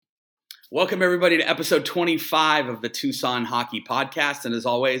Welcome, everybody, to episode 25 of the Tucson Hockey Podcast. And as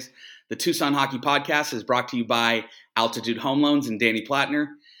always, the Tucson Hockey Podcast is brought to you by Altitude Home Loans and Danny Plattner.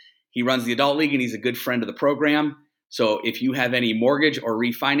 He runs the Adult League, and he's a good friend of the program. So if you have any mortgage or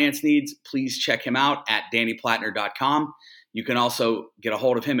refinance needs, please check him out at dannyplattner.com. You can also get a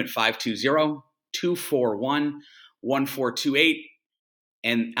hold of him at 520-241-1428.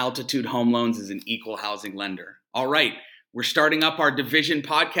 And Altitude Home Loans is an equal housing lender. All right. We're starting up our division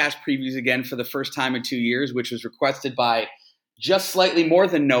podcast previews again for the first time in 2 years, which was requested by just slightly more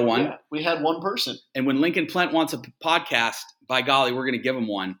than no one. Yeah, we had one person. And when Lincoln Plent wants a podcast, by golly, we're going to give him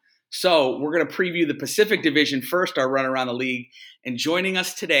one. So we're going to preview the Pacific Division first, our run around the league. And joining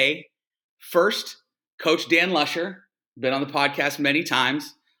us today, first, Coach Dan Lusher, been on the podcast many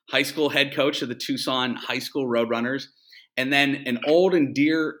times, high school head coach of the Tucson High School Roadrunners. And then an old and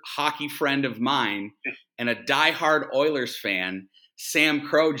dear hockey friend of mine and a diehard Oilers fan, Sam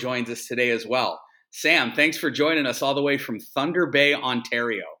Crow, joins us today as well. Sam, thanks for joining us all the way from Thunder Bay,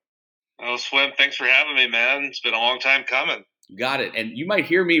 Ontario. Oh, Swim, thanks for having me, man. It's been a long time coming. Got it. And you might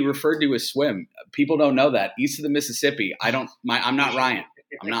hear me referred to as Swim. People don't know that. East of the Mississippi, I'm not Ryan.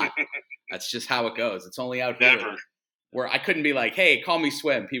 I'm not. That's just how it goes. It's only out here Never. where I couldn't be like, hey, call me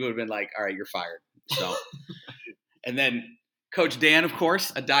Swim. People would have been like, all right, you're fired. So, and then Coach Dan, of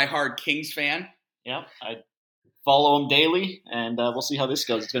course, a diehard Kings fan. Yeah, I follow him daily, and we'll see how this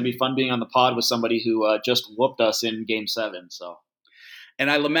goes. It's going to be fun being on the pod with somebody who just whooped us in Game 7. So,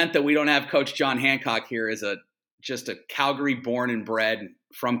 and I lament that we don't have Coach John Hancock here as just a Calgary born and bred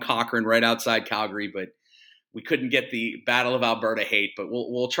from Cochrane, right outside Calgary, but we couldn't get the Battle of Alberta hate. But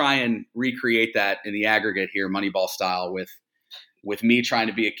we'll try and recreate that in the aggregate here, Moneyball style, with me trying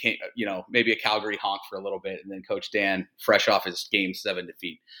to be a king, maybe a Calgary honk for a little bit, and then Coach Dan fresh off his Game 7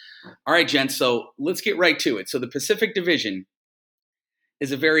 defeat. All right, gents, so let's get right to it. So the Pacific Division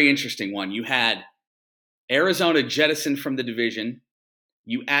is a very interesting one. You had Arizona jettisoned from the division.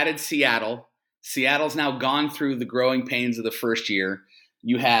 You added Seattle. Seattle's now gone through the growing pains of the first year.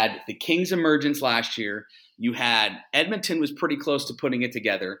 You had the Kings' emergence last year. You had Edmonton was pretty close to putting it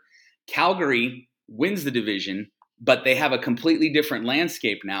together. Calgary wins the division, but they have a completely different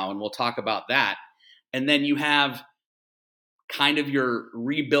landscape now, and we'll talk about that. And then you have kind of your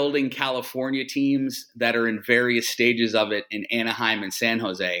rebuilding California teams that are in various stages of it in Anaheim and San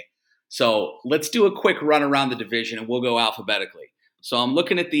Jose. So let's do a quick run around the division, and we'll go alphabetically. So I'm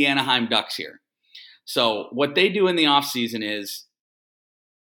looking at the Anaheim Ducks here. So what they do in the offseason is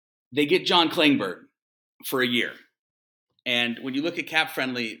they get John Klingberg for a year. And when you look at Cap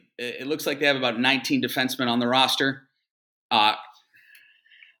Friendly, it looks like they have about 19 defensemen on the roster.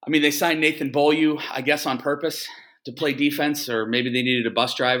 They signed Nathan Beaulieu, I guess, on purpose to play defense, or maybe they needed a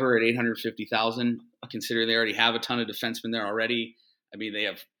bus driver at $850,000, considering they already have a ton of defensemen there already. They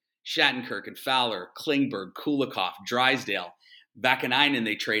have Shattenkirk and Fowler, Klingberg, Kulikov, Drysdale, Vakanainen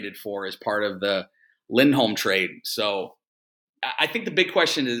they traded for as part of the Lindholm trade. So I think the big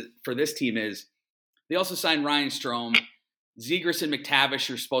question for this team is they also signed Ryan Strome. Zegras and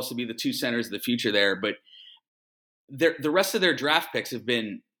McTavish are supposed to be the two centers of the future there, but the rest of their draft picks have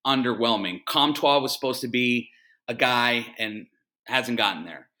been underwhelming. Comtois was supposed to be a guy and hasn't gotten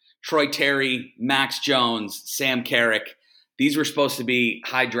there. Troy Terry, Max Jones, Sam Carrick, these were supposed to be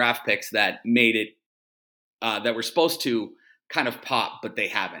high draft picks that made it, that were supposed to kind of pop, but they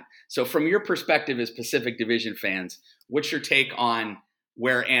haven't. So from your perspective as Pacific Division fans, what's your take on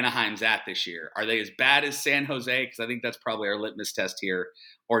where Anaheim's at this year? Are they as bad as San Jose? Because I think that's probably our litmus test here.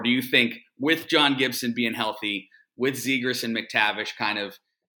 Or do you think with John Gibson being healthy, with Zegras and McTavish kind of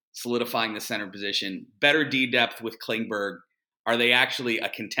solidifying the center position, better D-depth with Klingberg, are they actually a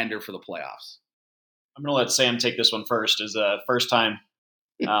contender for the playoffs? I'm going to let Sam take this one first. Is first time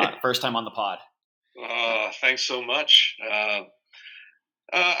on the pod. Thanks so much.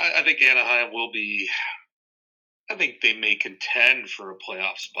 I think Anaheim will be – I think they may contend for a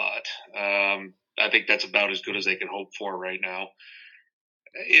playoff spot. I think that's about as good as they can hope for right now.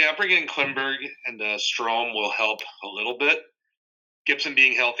 Yeah, bringing in Klingberg and Strome will help a little bit. Gibson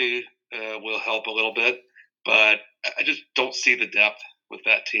being healthy will help a little bit, but I just don't see the depth with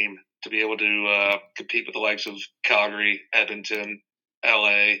that team to be able to compete with the likes of Calgary, Edmonton,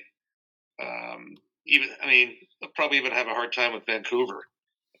 LA. They'll probably even have a hard time with Vancouver.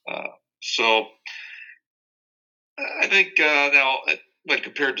 So I think now, when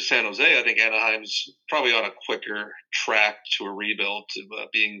compared to San Jose, I think Anaheim's probably on a quicker track to a rebuild, to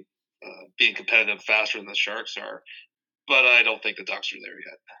being competitive faster than the Sharks are. But I don't think the Ducks are there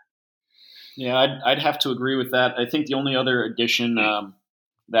yet. Yeah, I'd have to agree with that. I think the only other addition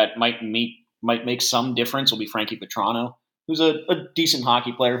that might make some difference will be Frankie Petrano, who's a decent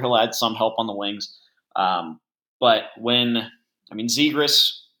hockey player. He'll add some help on the wings. But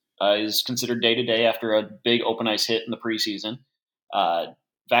Zegras is considered day-to-day after a big open ice hit in the preseason.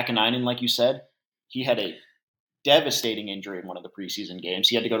 Vakanainen, like you said, he had a devastating injury in one of the preseason games.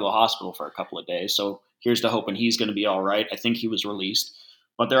 He had to go to the hospital for a couple of days. So here's to hoping he's going to be all right. I think he was released.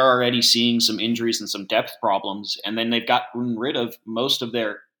 But they're already seeing some injuries and some depth problems. And then they've gotten rid of most of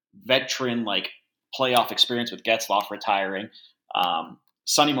their veteran, playoff experience with Getzlaf retiring.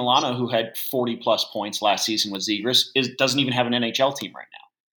 Sonny Milano, who had 40-plus points last season with Zegras, doesn't even have an NHL team right now.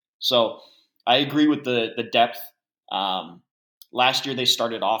 So I agree with the depth. Last year they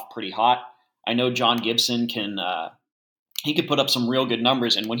started off pretty hot. I know John Gibson can put up some real good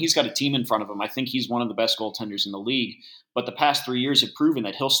numbers, and when he's got a team in front of him, I think he's one of the best goaltenders in the league. But the past 3 years have proven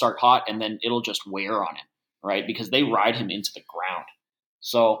that he'll start hot and then it'll just wear on him, right? Because they ride him into the ground.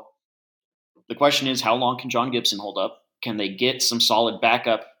 So the question is, how long can John Gibson hold up? Can they get some solid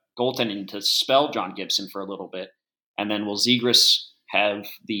backup goaltending to spell John Gibson for a little bit? And then will Zegras have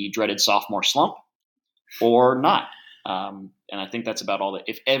the dreaded sophomore slump or not? And I think that's about all that.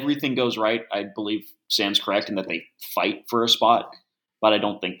 If everything goes right, I believe Sam's correct in that they fight for a spot, but I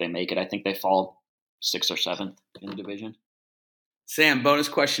don't think they make it. I think they fall 6th or 7th in the division. Sam, bonus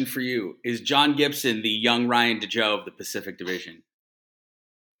question for you. Is John Gibson the young Ryan DeJoe of the Pacific Division?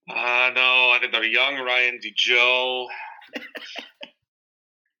 No, I think they're young Ryan DeJoe.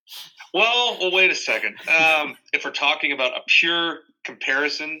 Well, wait a second. If we're talking about a pure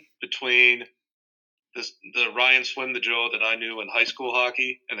comparison between the Ryan Swim DeJoe that I knew in high school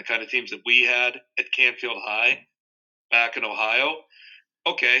hockey and the kind of teams that we had at Canfield High back in Ohio,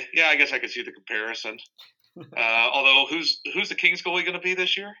 okay, yeah, I guess I could see the comparison. Although, who's the Kings goalie going to be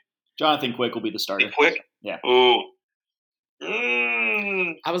this year? Jonathan Quick will be the starter. Hey, Quick? Yeah. Ooh.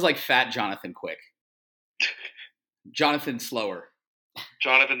 I was like fat Jonathan Quick. Jonathan slower.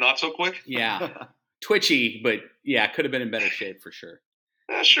 Jonathan not so quick? Yeah. Twitchy, but yeah, could have been in better shape for sure.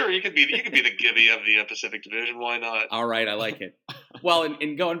 Sure, you could be the Gibby of the Pacific Division. Why not? All right, I like it. Well,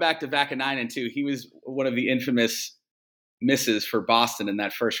 and going back to Vakanainen too, he was one of the infamous misses for Boston in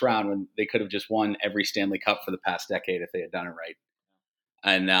that first round when they could have just won every Stanley Cup for the past decade if they had done it right.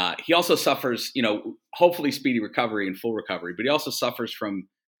 And he also suffers, hopefully speedy recovery and full recovery, but he also suffers from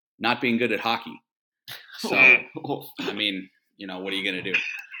not being good at hockey. So, I mean, what are you going to do?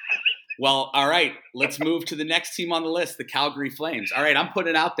 Well, all right, let's move to the next team on the list, the Calgary Flames. All right, I'm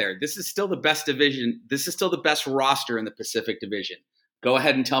putting it out there. This is still the best division. This is still the best roster in the Pacific Division. Go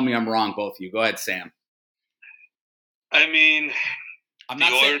ahead and tell me I'm wrong, both of you. Go ahead, Sam. I mean, I'm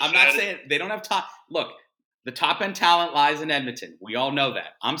not saying they don't have top. Look, the top end talent lies in Edmonton. We all know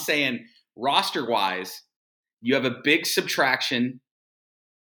that. I'm saying roster-wise, you have a big subtraction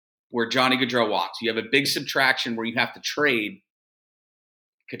where Johnny Gaudreau walks. You have a big subtraction where you have to trade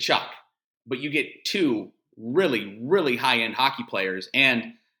Tkachuk. But you get two really, really high-end hockey players.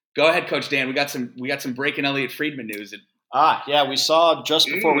 And go ahead, Coach Dan. We got some breaking Elliot Friedman news. Yeah, we saw just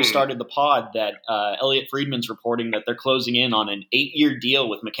before we started the pod that Elliot Friedman's reporting that they're closing in on an 8-year deal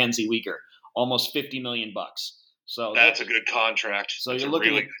with Mackenzie Weegar, almost $50 million. So that's a good contract. So you're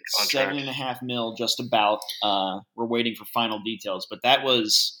looking at $7.5 million just about. We're waiting for final details, but that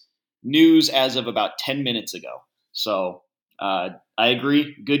was news as of about 10 minutes ago. So I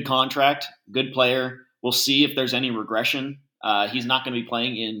agree. Good contract, good player. We'll see if there's any regression. He's not going to be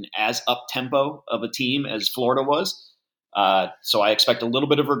playing in as up-tempo of a team as Florida was. So I expect a little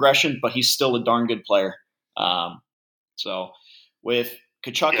bit of regression, but he's still a darn good player. So with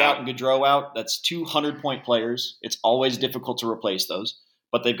Tkachuk out and Gaudreau out, that's 200-point players. It's always difficult to replace those.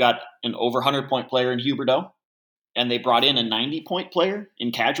 But they've got an over 100-point player in Huberdeau, and they brought in a 90-point player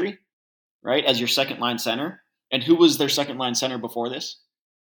in Kadri, right, as your second-line center. And who was their second-line center before this?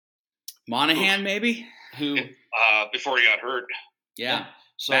 Monahan, maybe? Who? Before he got hurt. Yeah.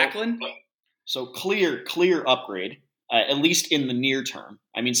 So, Backlund? So clear upgrade, at least in the near term.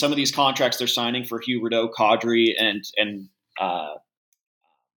 I mean, some of these contracts they're signing for Huberdeau, Kadri, and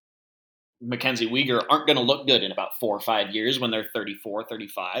Mackenzie Weegar aren't going to look good in about 4 or 5 years when they're 34,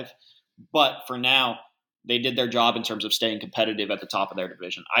 35. But for now, they did their job in terms of staying competitive at the top of their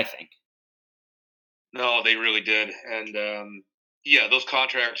division, I think. No, they really did. And, those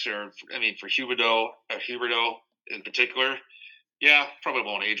contracts are, for Huberdeau in particular, probably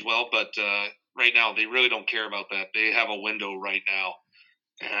won't age well. But right now, they really don't care about that. They have a window right now.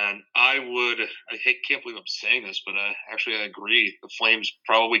 And can't believe I'm saying this, but actually I agree. The Flames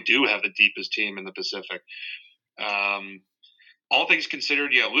probably do have the deepest team in the Pacific. All things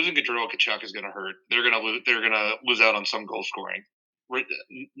considered, losing Gaudreau and Tkachuk is going to hurt. They're going to lose out on some goal scoring,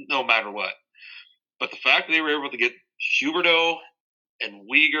 no matter what. But the fact that they were able to get Huberdeau and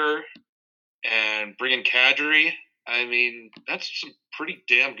Uyghur and bring in Kadri. I mean, that's some pretty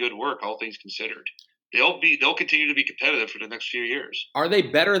damn good work, all things considered. They'll continue to be competitive for the next few years. Are they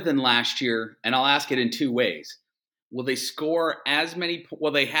better than last year? And I'll ask it in two ways. Will they score as many?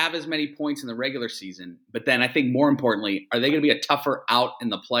 Will they have as many points in the regular season? But then I think more importantly, are they going to be a tougher out in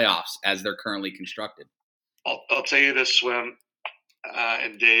the playoffs as they're currently constructed? I'll tell you this, Swim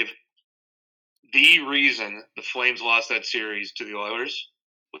and Dave. The reason the Flames lost that series to the Oilers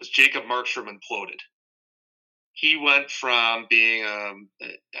was Jacob Markstrom imploded. He went from being, an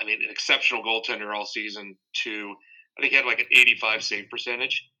exceptional goaltender all season to, I think he had like an 85 save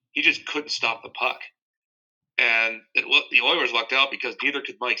percentage. He just couldn't stop the puck. And the Oilers lucked out because neither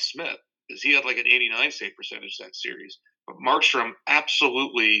could Mike Smith, because he had like an 89 save percentage that series. But Markstrom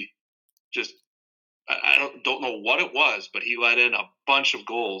absolutely just, I don't know what it was, but he let in a bunch of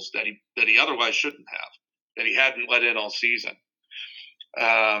goals that he otherwise shouldn't have, that he hadn't let in all season.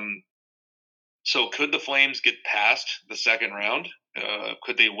 So could the Flames get past the second round?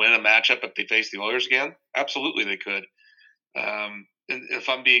 Could they win a matchup if they face the Oilers again? Absolutely, they could. And if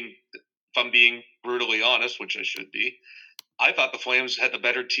I'm being brutally honest, which I should be, I thought the Flames had the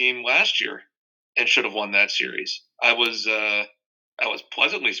better team last year and should have won that series. I was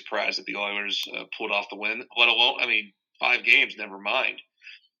pleasantly surprised that the Oilers pulled off the win. Let alone, 5 games, never mind.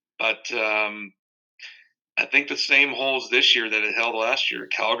 But I think the same holds this year that it held last year.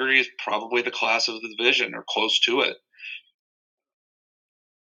 Calgary is probably the class of the division or close to it.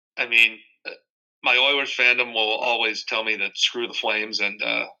 I mean, my Oilers fandom will always tell me that screw the Flames and,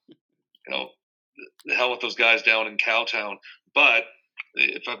 the hell with those guys down in Cowtown. But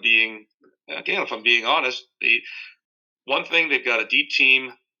if I'm being honest, one thing, they've got a deep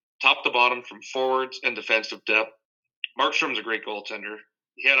team, top to bottom, from forwards and defensive depth. Markstrom's a great goaltender.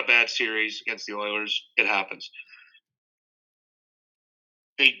 He had a bad series against the Oilers. It happens.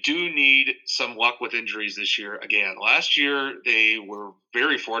 They do need some luck with injuries this year again. Last year, they were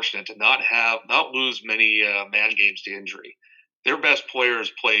very fortunate to not lose many man games to injury. Their best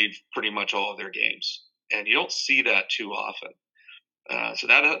players played pretty much all of their games, and you don't see that too often. So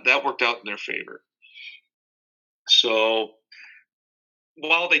that worked out in their favor. So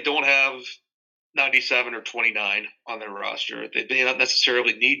while they don't have 97 or 29 on their roster, they may not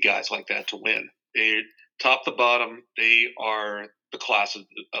necessarily need guys like that to win. They top to bottom, they are the class of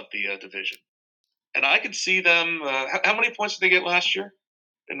the division. And I could see them. How many points did they get last year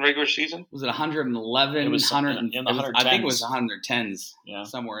in regular season? Was it 111? It was in the 110s. I think it was 110s, yeah,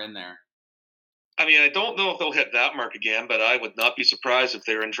 somewhere in there. I mean, I don't know if they'll hit that mark again, but I would not be surprised if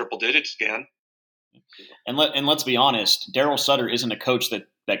they're in triple digits again. And let's be honest, Daryl Sutter isn't a coach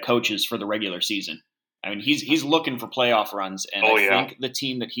that coaches for the regular season. I mean, he's looking for playoff runs, and I think the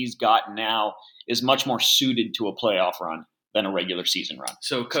team that he's got now is much more suited to a playoff run than a regular season run.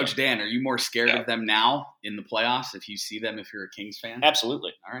 So, Coach Dan, are you more scared of them now in the playoffs if you see them, if you're a Kings fan?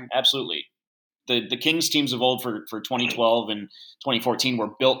 Absolutely. All right. Absolutely. The Kings teams of old for 2012 and 2014 were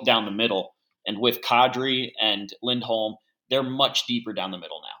built down the middle, and with Kadri and Lindholm, they're much deeper down the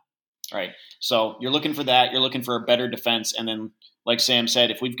middle now. Right. So you're looking for that. You're looking for a better defense, and then, like Sam said,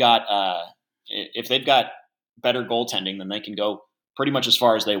 if they've got better goaltending, then they can go pretty much as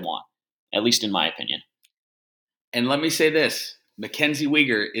far as they want, at least in my opinion. And let me say this: Mackenzie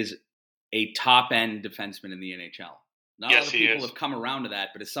Weegar is a top-end defenseman in the NHL. Not a lot of people have come around to that,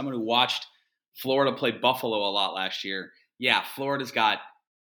 but as someone who watched Florida play Buffalo a lot last year, yeah, Florida's got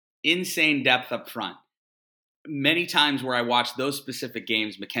insane depth up front. Many times where I watched those specific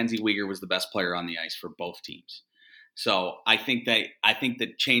games, Mackenzie Weegar was the best player on the ice for both teams. So I think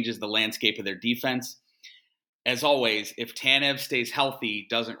that changes the landscape of their defense. As always, if Tanev stays healthy,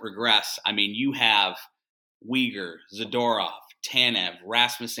 doesn't regress, I mean, you have Weegar, Zadorov, Tanev,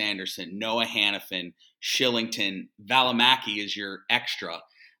 Rasmus Anderson, Noah Hannafin, Shillington, Valimaki is your extra. I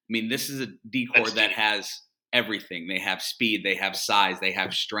mean, this is a decor that has everything. They have speed, they have size, they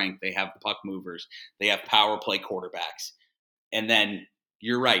have strength, they have puck movers, they have power play quarterbacks. And then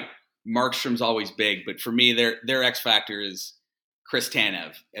you're right, Markstrom's always big, but for me, their X factor is Chris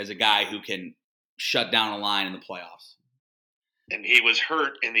Tanev as a guy who can shut down a line in the playoffs. And he was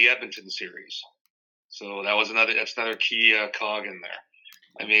hurt in the Edmonton series. So that's another key cog in there.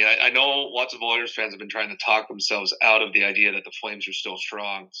 I mean, I know lots of Oilers fans have been trying to talk themselves out of the idea that the Flames are still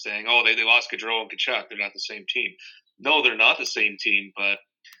strong, saying, oh, they lost Gaudreau and Tkachuk. They're not the same team. No, they're not the same team, but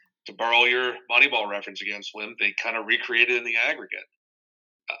to borrow your Moneyball reference again, Slim, they kind of recreated in the aggregate.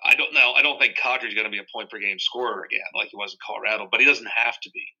 I don't think Kadri's going to be a point-per-game scorer again like he was in Colorado, but he doesn't have to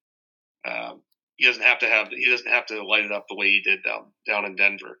be. He doesn't have to light it up the way he did down in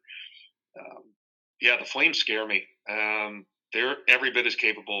Denver. yeah, the Flames scare me. They're every bit as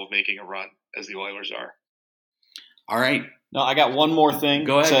capable of making a run as the Oilers are. All right. No, I got one more thing.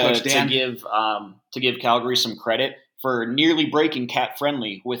 Go ahead, Coach Dan. To give Calgary some credit for nearly breaking cap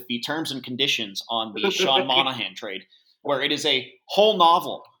friendly with the terms and conditions on the Sean Monahan trade, where it is a whole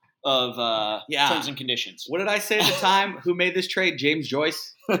novel of terms and conditions. What did I say at the time? Who made this trade? James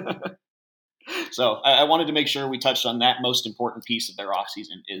Joyce? So I wanted to make sure we touched on that most important piece of their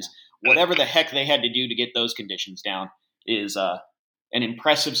offseason is whatever the heck they had to do to get those conditions down is an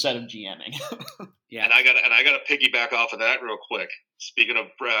impressive set of GMing. Yeah, and I got to piggyback off of that real quick. Speaking of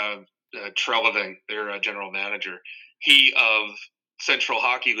Treliving, their general manager, he of Central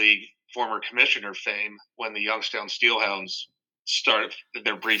Hockey League former commissioner fame when the Youngstown Steelhounds started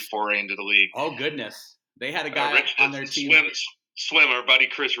their brief foray into the league. Oh goodness, they had a guy on their team. Our buddy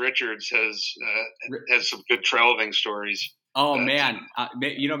Chris Richards has some good Treliving stories. Oh man,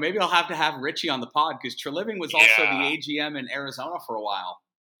 maybe I'll have to have Richie on the pod because Treliving was also the AGM in Arizona for a while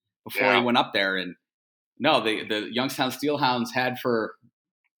before he went up there. And no, the Youngstown Steelhounds had for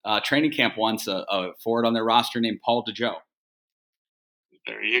training camp once a forward on their roster named Paul DeJoe.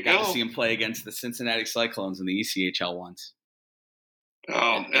 There you Got go. to see him play against the Cincinnati Cyclones in the ECHL once.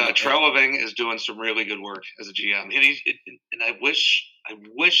 Oh, Treliving is doing some really good work as a GM, and I wish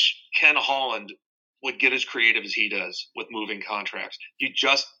Ken Holland would get as creative as he does with moving contracts. You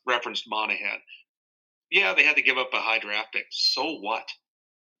just referenced Monahan. Yeah, they had to give up a high draft pick. So what?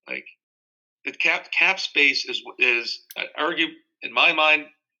 Like the cap space is I argue in my mind,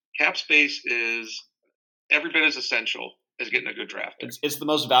 cap space is every bit as essential as getting a good draft pick. It's the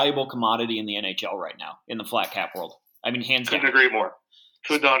most valuable commodity in the NHL right now in the flat cap world. I mean, hands down. Couldn't agree more.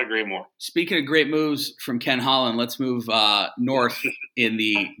 Could not agree more. Speaking of great moves from Ken Holland, let's move north in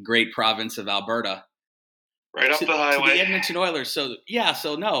the great province of Alberta. Right up the highway. To the Edmonton Oilers. When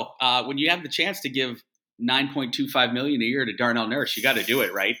you have the chance to give $9.25 million a year to Darnell Nurse, you got to do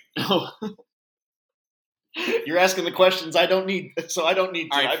it, right? You're asking the questions I don't need, so I don't need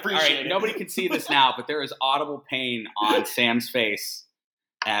to. All right, I appreciate it. Nobody can see this now, but there is audible pain on Sam's face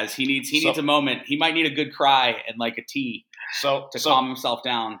as he needs a moment. He might need a good cry and like a tea to calm himself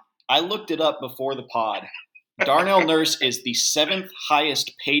down. I looked it up before the pod. Darnell Nurse is the 7th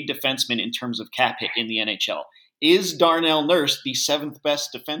highest paid defenseman in terms of cap hit in the NHL. Is Darnell Nurse the 7th best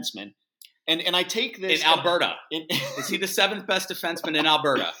defenseman? And I take this in Alberta. Is he the 7th best defenseman in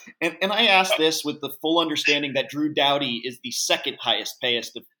Alberta? And I ask this with the full understanding that Drew Doughty is the 2nd highest paid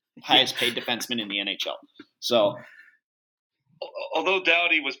defenseman in the NHL. So, although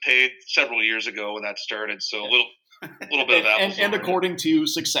Doughty was paid several years ago when that started, so a little bit of apples and according to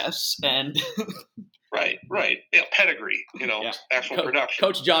success and right, yeah, pedigree, actual production.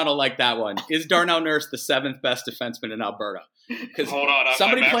 Coach John will like that one. Is Darnell Nurse the 7th best defenseman in Alberta? Because hold on,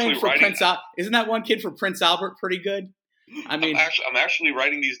 somebody playing for Prince Albert, isn't that one kid for Prince Albert pretty good? I mean, I'm actually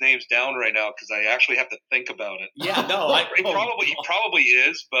writing these names down right now because I actually have to think about it. Yeah, no, he probably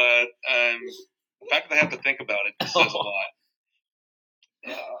is, but the fact that I have to think about it says a lot.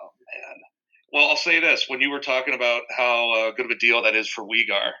 Oh man. Well, I'll say this: when you were talking about how good of a deal that is for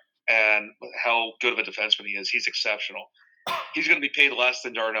Weegar and how good of a defenseman he is, he's exceptional. He's going to be paid less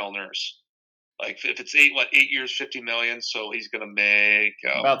than Darnell Nurse. Like if it's 8 years, $50 million, so he's going to make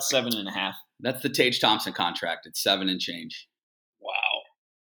about 7.5. That's the Tage Thompson contract. It's 7 and change. Wow.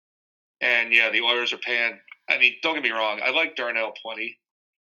 And yeah, the Oilers are paying. I mean, don't get me wrong. I like Darnell plenty.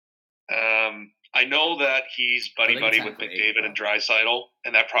 I know that he's buddy with McDavid and Draisaitl,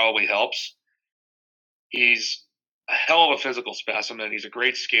 and that probably helps. He's a hell of a physical specimen. He's a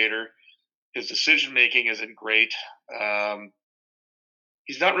great skater. His decision making isn't great.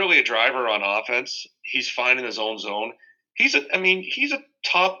 He's not really a driver on offense. He's fine in his own zone. He's a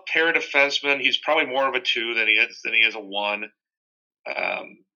top pair defenseman. He's probably more of a 2 than he is a 1.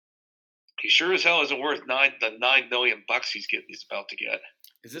 He sure as hell isn't worth $9 million he's about to get.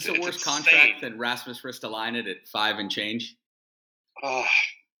 Is this a worse contract than Rasmus Ristolainen at 5 and change? I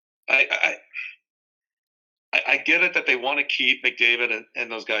get it that they want to keep McDavid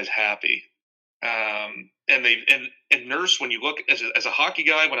and those guys happy. And Nurse, when you look as a hockey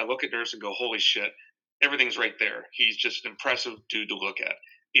guy, when I look at Nurse and go, holy shit, everything's right there. He's just an impressive dude to look at.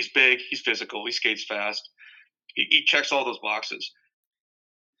 He's big, he's physical, he skates fast. He checks all those boxes.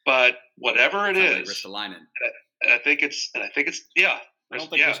 But whatever it is, Ristolainen. And I think it's yeah. I don't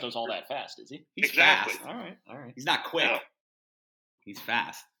think Risto's all that fast, is he? He's exactly fast. All right. He's not quick. Yeah. He's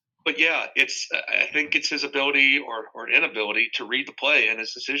fast. But yeah, I think it's his ability or inability to read the play and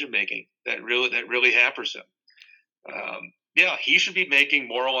his decision making that really hampers him. He should be making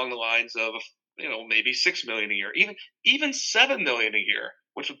more along the lines of maybe $6 million a year, even $7 million a year,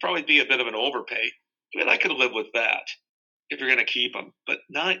 which would probably be a bit of an overpay I mean, I could live with that if you're going to keep him, but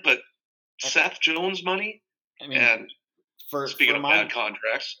Seth Jones money. I mean, and speaking of bad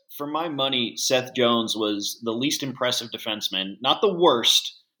contracts, for my money, Seth Jones was the least impressive defenseman, not the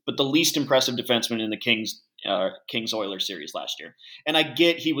worst, but the least impressive defenseman in the Kings Oilers series last year. And I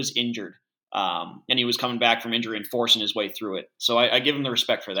get he was injured, and he was coming back from injury and forcing his way through it. So I give him the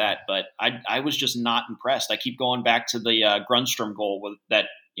respect for that. But I was just not impressed. I keep going back to the Grundstrom goal that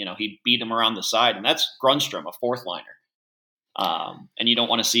he beat him around the side, and that's Grundstrom, a fourth liner. And you don't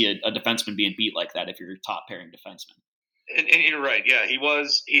want to see a defenseman being beat like that if you're your top pairing defenseman. And you're right. Yeah,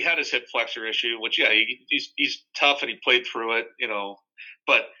 he had his hip flexor issue, which he's tough and he played through it,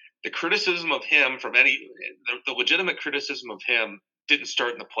 But the criticism of him the legitimate criticism of him didn't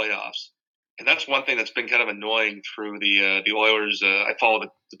start in the playoffs, and that's one thing that's been kind of annoying through the Oilers. I follow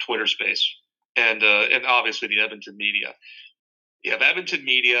the Twitter space and obviously the Edmonton media. You have Edmonton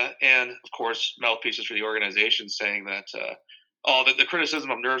media and of course mouthpieces for the organization saying that the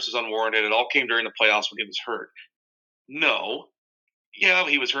criticism of Nurse is unwarranted. It all came during the playoffs when he was hurt. No, yeah,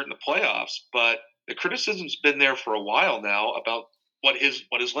 he was hurt in the playoffs, but the criticism's been there for a while now about what his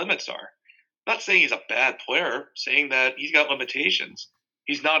limits are. I'm not saying he's a bad player, saying that he's got limitations.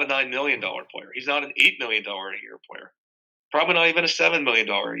 He's not a $9 million player. He's not an $8 million a year player. Probably not even a $7 million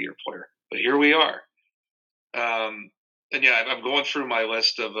a year player. But here we are. And yeah, I'm going through my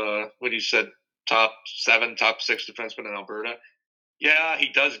list of what you said, top 7, top 6 defensemen in Alberta. Yeah, he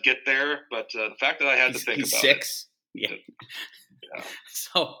does get there, but the fact that I had to think he's about 6. Yeah.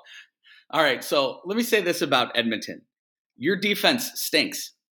 So, all right. So let me say this about Edmonton. Your defense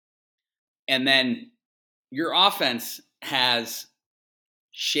stinks. And then your offense has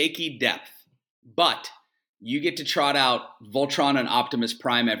shaky depth. But you get to trot out Voltron and Optimus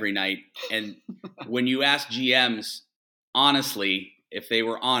Prime every night. And when you ask GMs, honestly, if they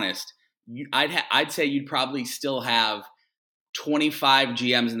were honest, I'd say you'd probably still have 25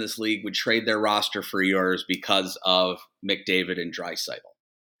 GMs in this league would trade their roster for yours because of McDavid and Draisaitl.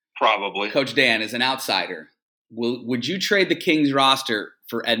 Probably. Coach Dan, as an outsider, would you trade the Kings roster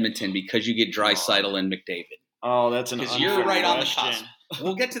for Edmonton because you get Draisaitl and McDavid? Oh, that's an unfair question. Because you're right on the cusp.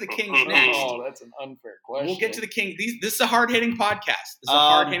 We'll get to the Kings next. Oh, that's an unfair question. We'll get to the Kings. This is a hard-hitting podcast. This is a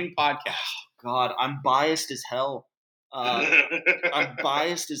hard-hitting podcast. God, I'm biased as hell. I'm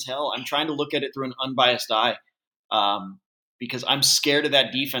trying to look at it through an unbiased eye. Because I'm scared of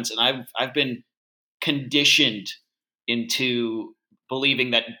that defense, and I've been conditioned into believing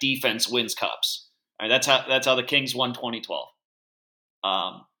that defense wins cups. All right, that's how the Kings won 2012.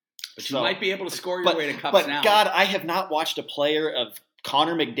 But you might be able to score your way to cups now. But God, I have not watched a player of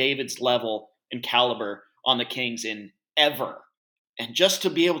Connor McDavid's level and caliber on the Kings in ever. And just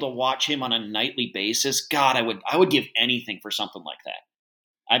to be able to watch him on a nightly basis, God, I would give anything for something like that.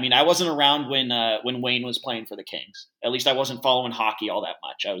 I mean, I wasn't around when Wayne was playing for the Kings. At least I wasn't following hockey all that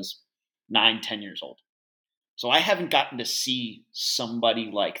much. I was 9-10 years old. So I haven't gotten to see somebody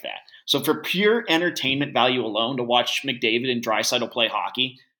like that. So for pure entertainment value alone, to watch McDavid and Draisaitl play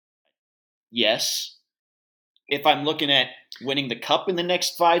hockey, yes. If I'm looking at winning the cup in the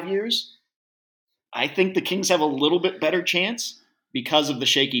next 5 years, I think the Kings have a little bit better chance because of the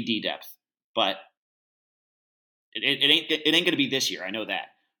shaky D depth. But it ain't going to be this year. I know that.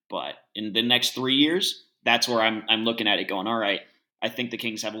 But in the next 3 years, that's where I'm looking at it going, all right, I think the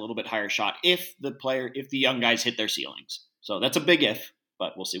Kings have a little bit higher shot if the young guys hit their ceilings. So that's a big if,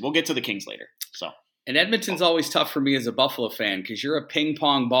 but we'll see. We'll get to the Kings later. So. And Edmonton's always tough for me as a Buffalo fan because you're a ping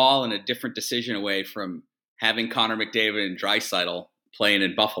pong ball and a different decision away from having Connor McDavid and Draisaitl playing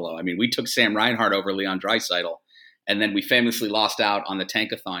in Buffalo. I mean, we took Sam Reinhart over Leon Draisaitl, and then we famously lost out on the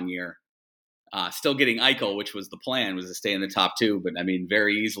Tankathon year. Still getting Eichel, which was the plan, was to stay in the top 2. But, I mean,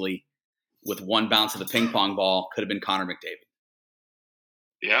 very easily, with one bounce of the ping pong ball, could have been Connor McDavid.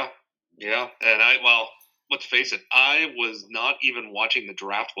 Yeah. And let's face it, I was not even watching the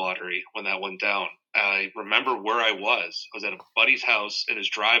draft lottery when that went down. I remember where I was. I was at a buddy's house in his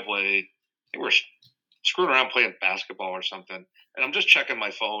driveway. They were screwing around playing basketball or something. And I'm just checking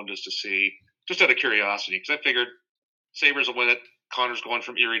my phone just to see, just out of curiosity, because I figured Sabres will win it. Connor's going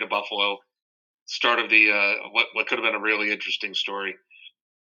from Erie to Buffalo. Start of the what could have been a really interesting story.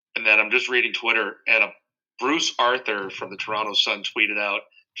 And then I'm just reading Twitter, and Bruce Arthur from the Toronto Sun tweeted out,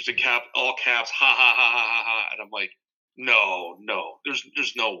 just in all caps, ha ha ha ha ha ha. And I'm like, no,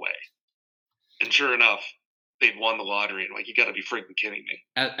 there's no way. And sure enough, they've won the lottery. And like, you got to be freaking kidding me.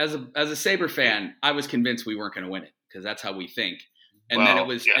 As a Sabre fan, I was convinced we weren't going to win it because that's how we think. And then it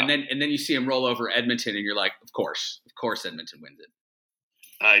was, yeah. and then you see him roll over Edmonton, and you're like, of course Edmonton wins it.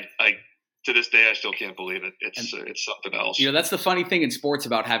 to this day, I still can't believe it. It's something else. That's the funny thing in sports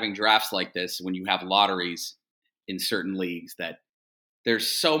about having drafts like this. When you have lotteries in certain leagues, that there's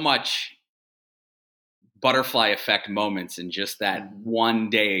so much butterfly effect moments in just that one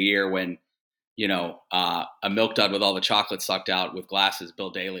day a year when, a milk dud with all the chocolate sucked out with glasses, Bill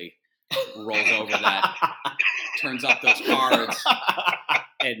Daly, rolls over that, turns up those cards,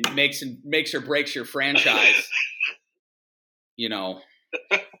 and makes or breaks your franchise. No,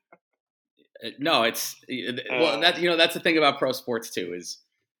 it's that's the thing about pro sports too, is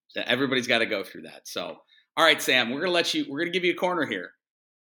that everybody's got to go through that. So, all right, Sam, we're gonna give you a corner here.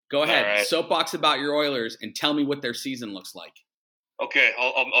 Go ahead, right. Soapbox about your Oilers, and tell me what their season looks like. Okay,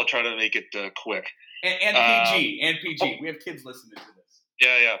 I'll try to make it quick. And PG. We have kids listening to this.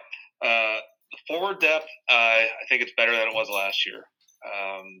 Yeah. The forward depth, I think it's better than it was last year.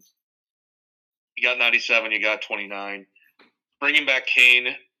 You got 97, you got 29. Bringing back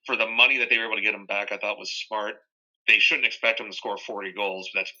Kane for the money that they were able to get him back, I thought was smart. They shouldn't expect him to score 40 goals.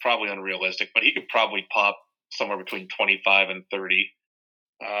 That's probably unrealistic, but he could probably pop somewhere between 25 and 30.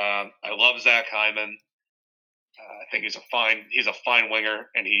 I love Zach Hyman. I think he's a fine winger,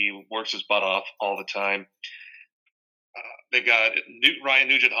 and he works his butt off all the time. They've got Ryan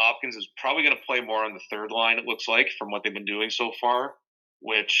Nugent-Hopkins is probably going to play more on the third line, it looks like, from what they've been doing so far,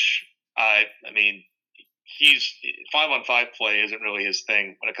 which, he's 5-on-5 play isn't really his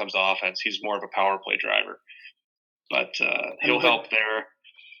thing when it comes to offense. He's more of a power play driver, but he'll help there.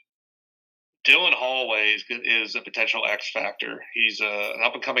 Dylan Holloway is a potential X factor. He's an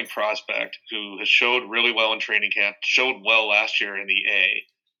up-and-coming prospect who has showed really well in training camp, showed well last year in the A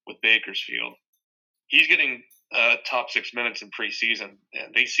with Bakersfield. He's getting top 6 minutes in preseason,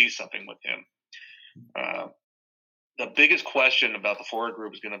 and they see something with him. The biggest question about the forward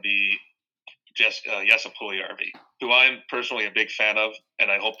group is going to be Jesse Puljujarvi, who I'm personally a big fan of, and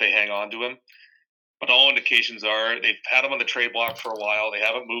I hope they hang on to him. But all indications are they've had him on the trade block for a while. They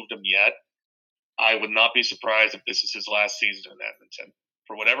haven't moved him yet. I would not be surprised if this is his last season in Edmonton.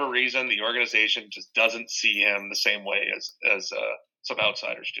 For whatever reason, the organization just doesn't see him the same way as some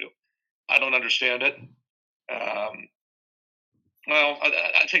outsiders do. I don't understand it. Well,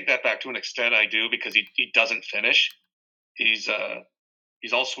 I take that back to an extent. I do, because he doesn't finish. He's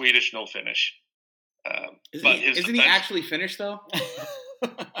all Swedish, no Finnish. Isn't he actually Finnish though?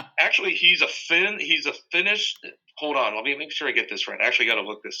 Actually, he's a Finn. He's a Finnish. Hold on, let me make sure I get this right. I actually got to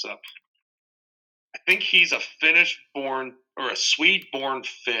look this up. I think he's a Finnish-born or a Swede-born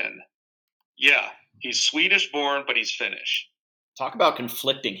Finn. Yeah, he's Swedish-born, but he's Finnish. Talk about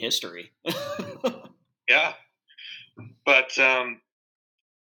conflicting history. Yeah, but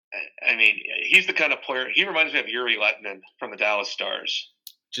he's the kind of player. He reminds me of Yuri Lettinen from the Dallas Stars.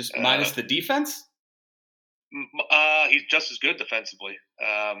 Just minus the defense. He's just as good defensively.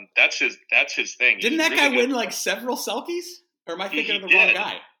 That's his thing. Didn't that guy win like several Selkies? Or am I thinking of the wrong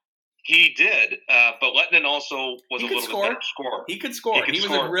guy? He did, but Lettinen also was a little bit better scorer. He could score. He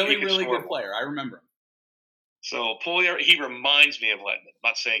was a really good player. I remember him. So Puljujarvi, he reminds me of Lettinen. I'm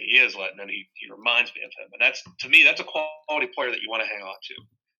not saying he is Lettinen. He reminds me of him, and to me, that's a quality player that you want to hang on to,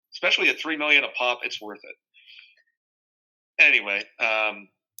 especially at $3 million a pop. It's worth it. Anyway,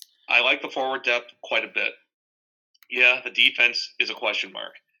 I like the forward depth quite a bit. Yeah, the defense is a question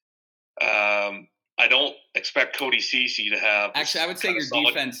mark. I don't expect Cody Ceci to have. Actually, I would say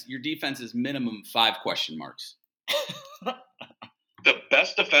your defense is minimum 5 question marks. The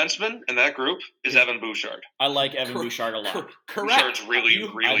best defenseman in that group is Evan Bouchard. I like Evan Bouchard a lot. Correct. Bouchard's really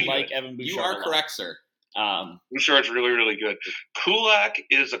good. I like Evan Bouchard. You are correct, sir. Bouchard's really, really good. Kulak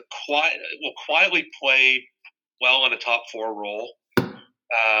is will quietly play well in a top 4 role.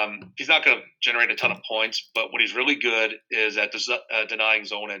 He's not going to generate a ton of points, but what he's really good is at denying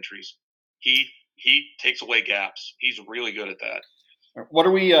zone entries. He takes away gaps. He's really good at that. What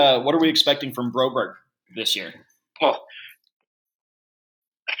are we expecting from Broberg this year? Well,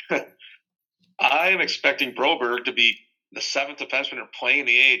 I'm expecting Broberg to be the 7th defenseman playing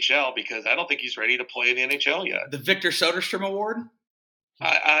the AHL, because I don't think he's ready to play in the NHL yet. The Victor Soderstrom Award?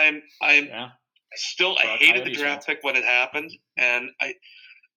 I hated the draft pick when it happened, and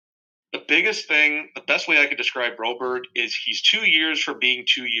the best way I could describe Broberg is he's 2 years from being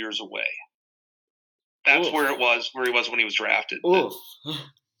 2 years away. That's where he was when he was drafted. Oof.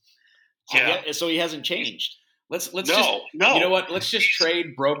 Yeah. So he hasn't changed. Let's no. You know what? Let's just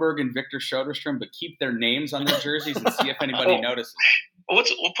trade Broberg and Victor Soderstrom, but keep their names on their jerseys and see if anybody notices. Well,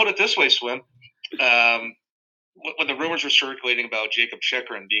 we'll put it this way, Swim. When the rumors were circulating about Jacob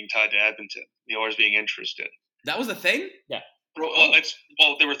Chychrun being tied to Edmonton, the Oilers being interested. That was a thing? Yeah.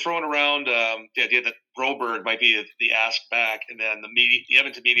 They were throwing around the idea that Broberg might be the ask back, and then the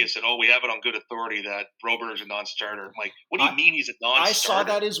Edmonton media said, "Oh, we have it on good authority that Broberg's a non-starter." I'm like, what do you mean he's a non-starter? I saw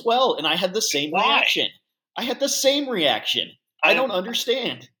that as well, and I had the same reaction. I don't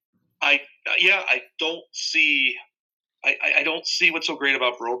understand. I don't see. I don't see what's so great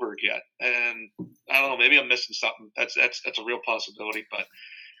about Broberg yet, and I don't know. Maybe I'm missing something. That's a real possibility, but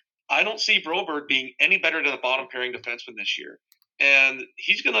I don't see Broberg being any better than the bottom pairing defenseman this year. And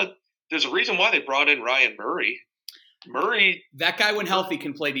there's a reason why they brought in Ryan Murray. That guy, when healthy,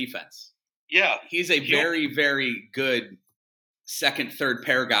 can play defense. Yeah, he's a very, very good second, third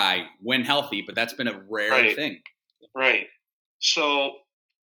pair guy when healthy, but that's been a rare thing. Right. So,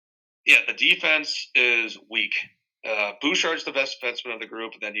 yeah, the defense is weak. Bouchard's the best defenseman of the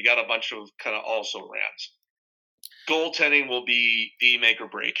group, and then you got a bunch of kind of also rans. Goaltending will be the make or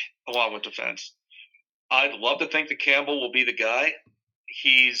break, along with defense. I'd love to think that Campbell will be the guy.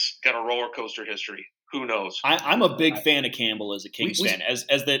 He's got a roller coaster history. Who knows? I'm a big fan of Campbell as a Kings fan. As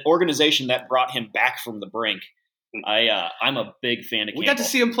the organization that brought him back from the brink, I'm a big fan of Campbell. We got to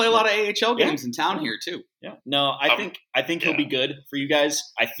see him play a lot of AHL games in town here too. Yeah. No, I think he'll be good for you guys.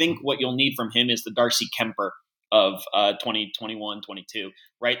 I think what you'll need from him is the Darcy Kemper of 2021-22,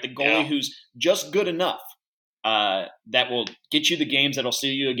 right? The goalie who's just good enough that will get you the games, that'll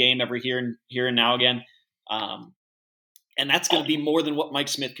see you a game every here and now again. And that's going to be more than what Mike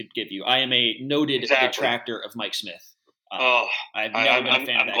Smith could give you. I am a noted detractor of Mike Smith. I'm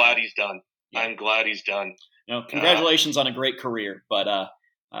glad he's done. Yeah. I'm glad he's done. Congratulations on a great career, but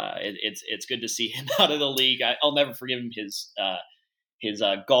it's good to see him out of the league. I'll never forgive him his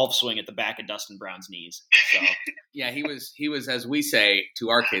golf swing at the back of Dustin Brown's knees. So yeah, he was, as we say to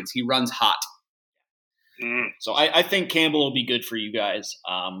our kids, he runs hot. So I think Campbell will be good for you guys.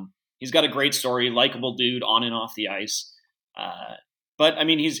 He's got a great story, likable dude on and off the ice. But I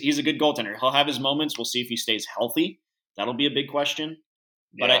mean, he's a good goaltender. He'll have his moments. We'll see if he stays healthy. That'll be a big question.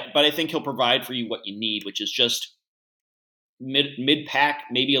 But I think he'll provide for you what you need, which is just mid pack,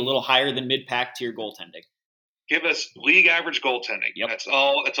 maybe a little higher than mid pack tier goaltending. Give us league average goaltending. Yep. That's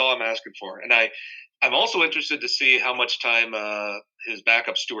all I'm asking for. And I'm also interested to see how much time his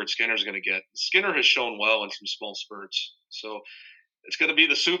backup Stuart Skinner is going to get. Skinner has shown well in some small spurts. So it's going to be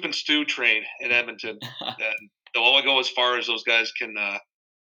the soup and stew train in Edmonton. And they'll only go as far as those guys can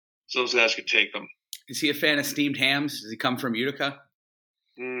take them. Is he a fan of steamed hams? Does he come from Utica?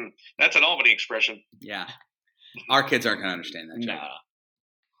 That's an Albany expression. Yeah. Our kids aren't going to understand that. No.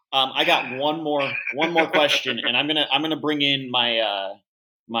 I got one more question, and I'm gonna bring in my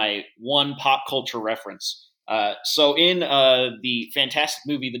my one pop culture reference. So in the fantastic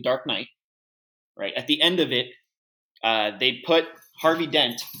movie The Dark Knight, right at the end of it, they put Harvey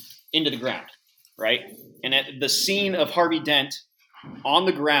Dent into the ground, right? And at the scene of Harvey Dent on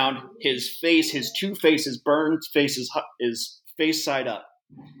the ground, his two faces, burned faces, is face side up,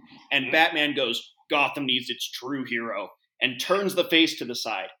 and Batman goes, "Gotham needs its true hero," and turns the face to the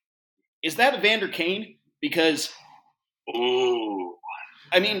side. Is that Evander Kane? Because,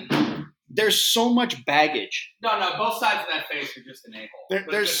 I mean, there's so much baggage. No, both sides of that face are just an a-hole.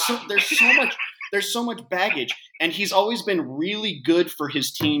 There's so much baggage, and he's always been really good for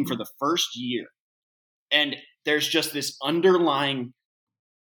his team for the first year. And there's just this underlying,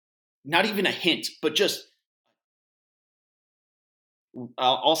 not even a hint, but just,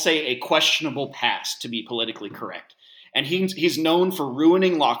 I'll say a questionable past, to be politically correct. And he's known for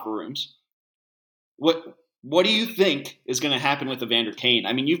ruining locker rooms. What do you think is going to happen with Evander Kane?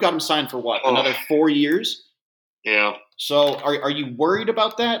 I mean, you've got him signed for what, another 4 years? Yeah. So are you worried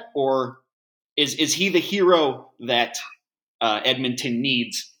about that, or is he the hero that Edmonton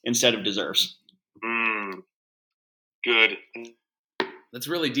needs instead of deserves? Good. That's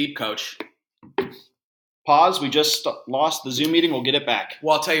really deep, Coach. Pause. We just lost the Zoom meeting. We'll get it back.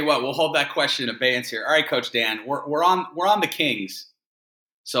 Well, I'll tell you what. We'll hold that question in abeyance here. All right, Coach Dan. We're on the Kings,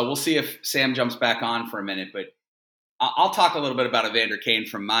 so we'll see if Sam jumps back on for a minute. But I'll talk a little bit about Evander Kane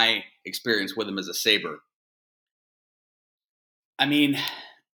from my experience with him as a Sabre. I mean,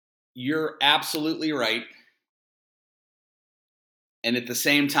 you're absolutely right, and at the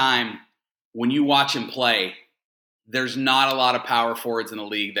same time, when you watch him play, there's not a lot of power forwards in the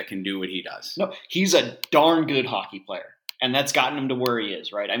league that can do what he does. No, he's a darn good hockey player, and that's gotten him to where he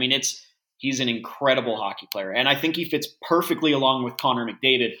is, right? I mean, he's an incredible hockey player, and I think he fits perfectly along with Connor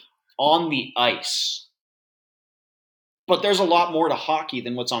McDavid on the ice. But there's a lot more to hockey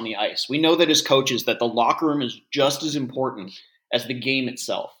than what's on the ice. We know that as coaches that the locker room is just as important as the game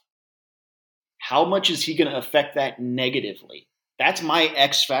itself. How much is he going to affect that negatively? That's my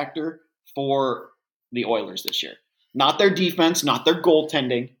X factor for the Oilers this year. Not their defense, not their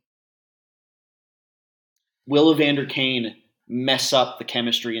goaltending. will Evander Kane mess up the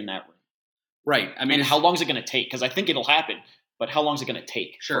chemistry in that room? Right. I mean, And how long is it going to take? Because I think it'll happen, but how long is it going to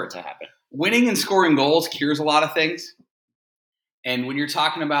take for it to happen? Winning and scoring goals cures a lot of things. And when you're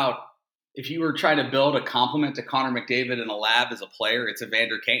talking about, if you were trying to build a complement to Connor McDavid in a lab as a player, it's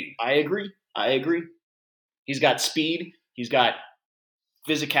Evander Kane. I agree. He's got speed. He's got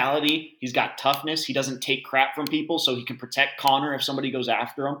physicality. He's got toughness. He doesn't take crap from people, so he can protect Connor if somebody goes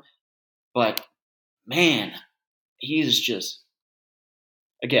after him. But, man, he is just,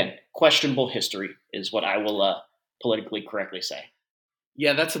 again, questionable history is what I will politically correctly say.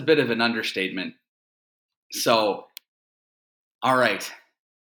 Yeah, that's a bit of an understatement. So, all right.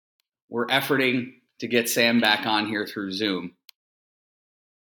 We're efforting to get Sam back on here through Zoom.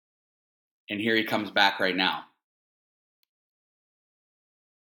 And here he comes back right now.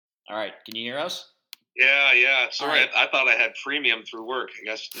 All right. Can you hear us? Yeah. Sorry, Right. I thought I had premium through work. I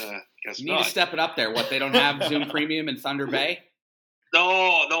guess You need not. to step it up there. What, they don't have Zoom Premium in Thunder Bay?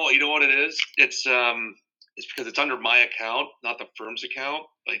 No. You know what it is? It's because it's under my account, not the firm's account.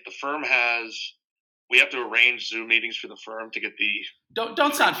 Like the firm we have to arrange Zoom meetings for the firm to get the.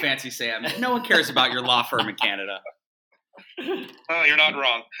 Don't sound fancy, Sam. No one cares about your law firm in Canada. Oh, you're not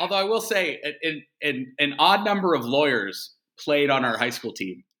wrong. Although I will say, an odd number of lawyers played on our high school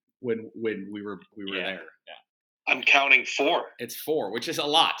team when we were there. Yeah. I'm counting 4. It's 4, which is a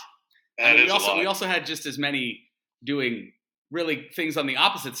lot. That is a lot. We also had just as many doing really things on the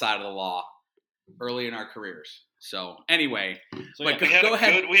opposite side of the law early in our careers. So anyway, but go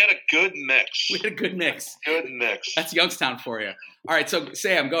ahead. We had a good mix. We had a good mix. Good mix. That's Youngstown for you. All right, so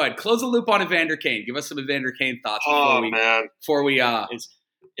Sam, go ahead. Close the loop on Evander Kane. Give us some Evander Kane thoughts before we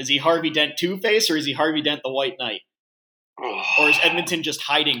Is he Harvey Dent Two-Face or is he Harvey Dent the White Knight? Or is Edmonton just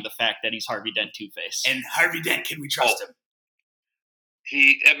hiding the fact that he's Harvey Dent Two-Face? And Harvey Dent, can we trust him?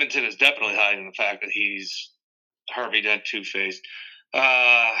 Edmonton is definitely hiding the fact that he's Harvey Dent Two-Face.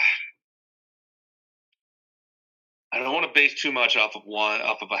 I don't want to base too much off of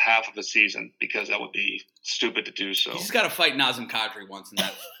a half of a season because that would be stupid to do so. He's got to fight Nazem Kadri once in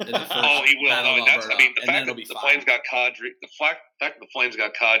that. In the first he will. Battle of Alberta, the fact that the Flames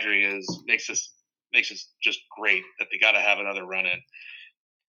got Kadri, makes this just great that they got to have another run in.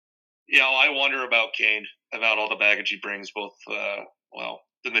 I wonder about Kane, about all the baggage he brings, both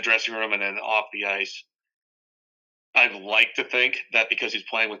in the dressing room and then off the ice. I'd like to think that because he's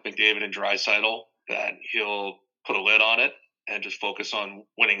playing with McDavid and Draisaitl, that he'll put a lid on it and just focus on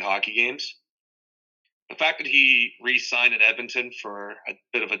winning hockey games. The fact that he re-signed in Edmonton for a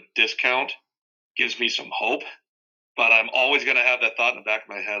bit of a discount gives me some hope, but I'm always going to have that thought in the back of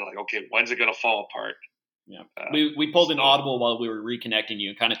my head, like, okay, when's it going to fall apart? Yeah, we pulled an audible while we were reconnecting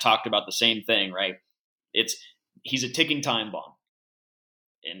you and kind of talked about the same thing, right? He's a ticking time bomb,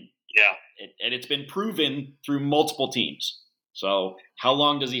 and it's been proven through multiple teams. So how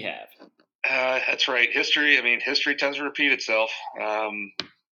long does he have? That's right. History tends to repeat itself.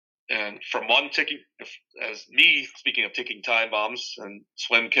 And from one ticking, speaking of ticking time bombs, and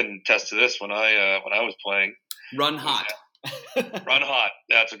Swim can attest to this. When I was playing, run hot. Run hot.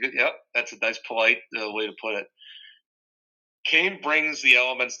 That's a nice, polite way to put it. Kane brings the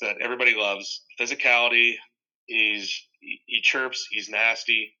elements that everybody loves: physicality. He chirps. He's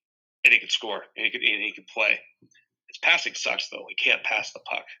nasty, and he can score. And he can play. His passing sucks, though. He can't pass the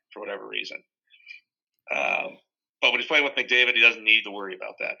puck for whatever reason. But when he's playing with McDavid, he doesn't need to worry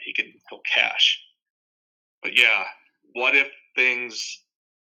about that. He'll cash. But yeah, what if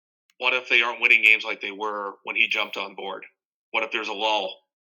they aren't winning games like they were when he jumped on board? What if there's a lull?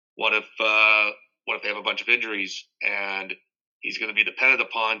 What if they have a bunch of injuries and he's going to be dependent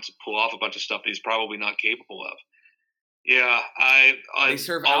upon to pull off a bunch of stuff that he's probably not capable of? Yeah, they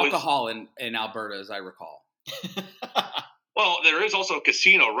serve alcohol in Alberta, as I recall. Well, there is also a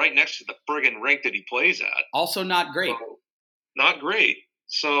casino right next to the friggin' rink that he plays at. Also not great. Not great.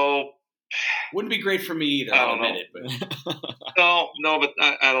 So wouldn't be great for me either. I'll admit it. But. No, but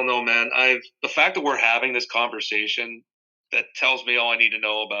I don't know, man. The fact that we're having this conversation, that tells me all I need to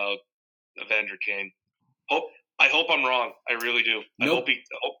know about Evander Kane. I hope I'm wrong. I really do. Nope. I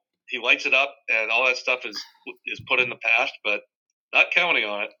hope he lights it up and all that stuff is put in the past, but not counting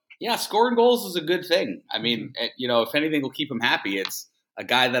on it. Yeah, scoring goals is a good thing. I mean, if anything will keep him happy, it's a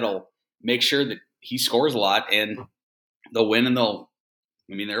guy that'll make sure that he scores a lot and they'll win and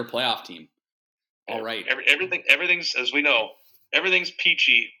they're a playoff team. All right. Everything's, as we know, everything's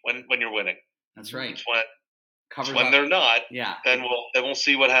peachy when you're winning. That's right. It's when they're not, yeah. Then we'll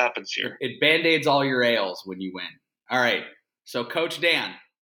see what happens here. It band-aids all your ails when you win. All right. So Coach Dan,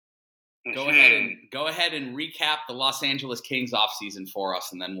 go ahead and recap the Los Angeles Kings offseason for us,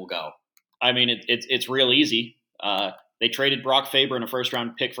 and then we'll go. I mean, it's real easy. They traded Brock Faber in a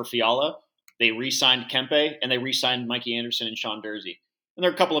first-round pick for Fiala. They re-signed Kempe, and they re-signed Mikey Anderson and Sean Dursey. And there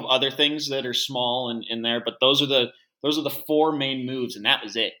are a couple of other things that are small in there, but those are the four main moves, and that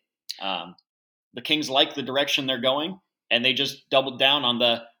was it. The Kings like the direction they're going, and they just doubled down on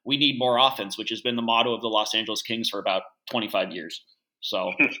the "we need more offense," which has been the motto of the Los Angeles Kings for about 25 years.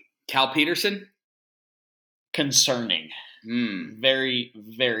 So, Cal Peterson? Concerning. Very,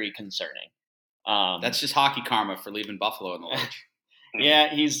 very concerning. That's just hockey karma for leaving Buffalo in the lurch. Yeah,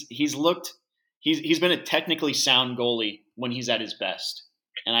 he's been a technically sound goalie when he's at his best,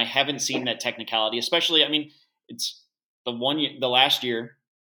 and I haven't seen that technicality. Especially, I mean, it's the last year,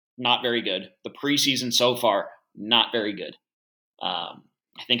 not very good. The preseason so far, not very good. I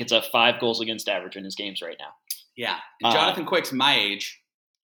think it's a 5 goals against average in his games right now. Yeah, and Jonathan Quick's my age,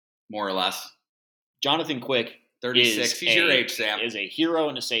 more or less. Jonathan Quick, 36. He's your age, Sam. Is a hero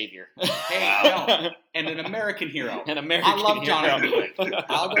and a savior. Hey, no, and an American hero. I love Jonathan Quick.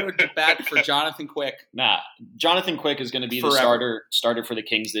 I'll go to bat for Jonathan Quick. Nah, Jonathan Quick is going to be the starter for the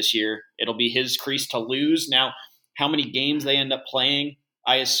Kings this year. It'll be his crease to lose. Now, how many games they end up playing,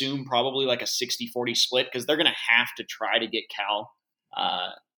 I assume probably like a 60-40 split, because they're going to have to try to get Cal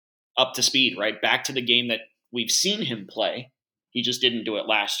up to speed, right? Back to the game that we've seen him play. He just didn't do it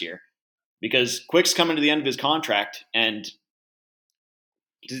last year. Because Quick's coming to the end of his contract, and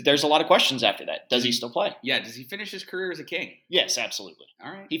there's a lot of questions after that. Does he still play? Yeah. Does he finish his career as a King? Yes, absolutely.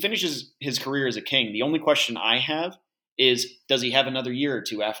 All right. He finishes his career as a King. The only question I have is, does he have another year or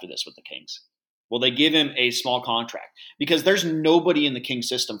two after this with the Kings? Will they give him a small contract? Because there's nobody in the King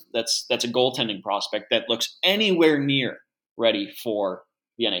system that's a goaltending prospect that looks anywhere near ready for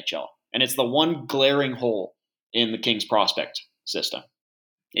the NHL. And it's the one glaring hole in the Kings prospect system.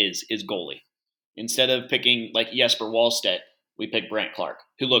 Is goalie. Instead of picking like Jesper Wallstedt, we pick Brant Clark,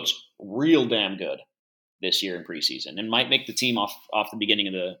 who looks real damn good this year in preseason and might make the team off the beginning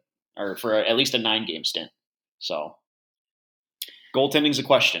of for at least a 9-game stint. So goaltending's a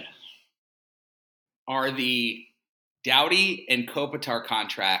question. Are the Doughty and Kopitar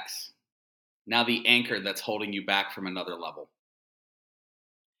contracts now the anchor that's holding you back from another level?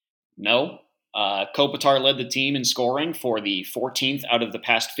 No. Kopitar led the team in scoring for the 14th out of the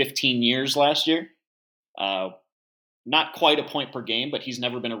past 15 years last year. Not quite a point per game, but he's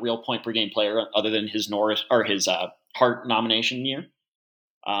never been a real point per game player other than his Hart nomination year.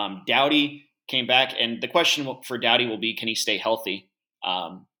 Doughty came back, and the question for Doughty will be, can he stay healthy?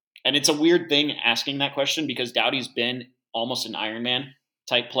 And it's a weird thing asking that question because Doughty's been almost an Ironman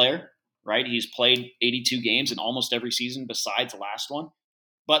type player, right? He's played 82 games in almost every season besides the last one.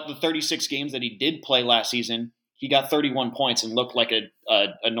 But the 36 games that he did play last season, he got 31 points and looked like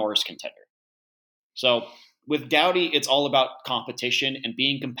a Norris contender. So with Doughty, it's all about competition and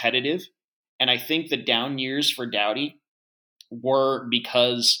being competitive. And I think the down years for Doughty were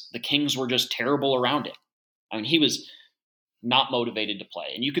because the Kings were just terrible around it. I mean, he was not motivated to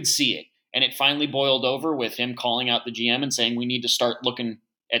play, and you could see it. And it finally boiled over with him calling out the GM and saying, we need to start looking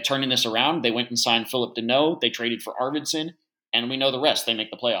at turning this around. They went and signed Philip Deneau. They traded for Arvidsson. And we know the rest. They make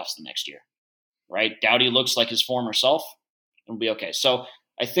the playoffs the next year, right? Doughty looks like his former self. It'll be okay. So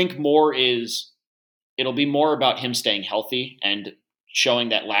I think it'll be more about him staying healthy and showing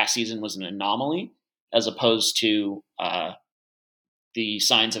that last season was an anomaly as opposed to the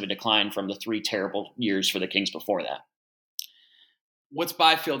signs of a decline from the 3 terrible years for the Kings before that. What's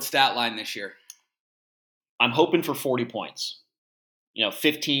Byfield's stat line this year? I'm hoping for 40 points.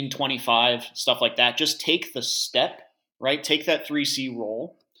 15, 25, stuff like that. Just take the step. Right, take that 3C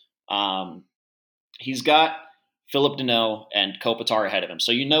role. He's got Philip Deneau and Kopitar ahead of him,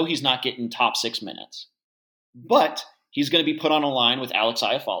 so he's not getting top 6 minutes. But he's going to be put on a line with Alex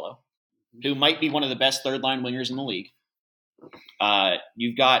Iafallo, who might be one of the best third-line wingers in the league.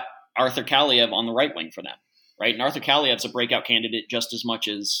 You've got Arthur Kaliev on the right wing for them, right? And Arthur Kaliev's a breakout candidate just as much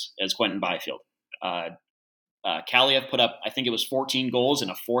as Quentin Byfield. Kaliev put up, I think it was 14 goals in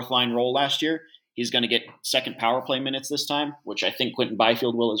a fourth-line role last year. He's going to get second power play minutes this time, which I think Quentin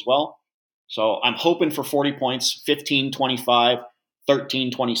Byfield will as well. So I'm hoping for 40 points, 15, 25,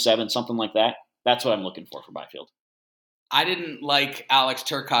 13, 27, something like that. That's what I'm looking for Byfield. I didn't like Alex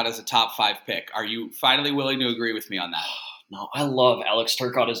Turcotte as a top 5 pick. Are you finally willing to agree with me on that? No, I love Alex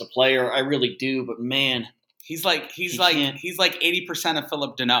Turcotte as a player. I really do, but man, he's like 80% of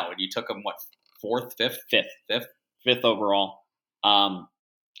Philip Deneau, and you took him what, 4th, 5th? 5th overall.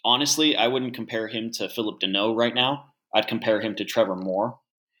 Honestly, I wouldn't compare him to Philip Deneau right now. I'd compare him to Trevor Moore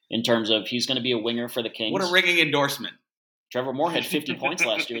in terms of he's going to be a winger for the Kings. What a ringing endorsement. Trevor Moore had 50 points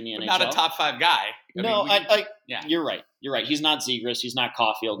last year in the NHL. Not a top 5 guy. You're right. You're right. He's not Zegras. He's not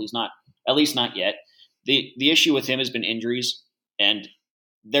Caulfield. He's not at least not yet. The issue with him has been injuries, and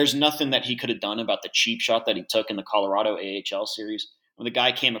there's nothing that he could have done about the cheap shot that he took in the Colorado AHL series when the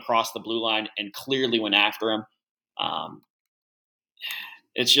guy came across the blue line and clearly went after him.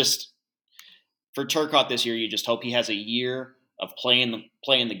 It's just, for Turcotte this year, you just hope he has a year of playing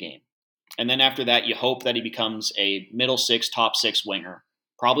the game. And then after that, you hope that he becomes a middle six, top six winger.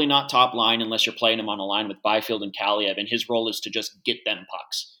 Probably not top line unless you're playing him on a line with Byfield and Kaliev, and his role is to just get them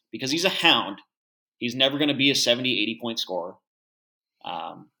pucks. Because he's a hound. He's never going to be a 70, 80-point scorer.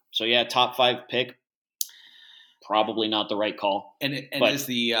 So, yeah, top 5 pick, probably not the right call. And is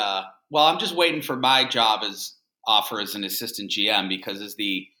the I'm just waiting for my job as offer as an assistant GM, because as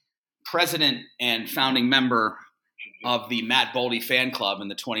the president and founding member of the Matt Boldy fan club in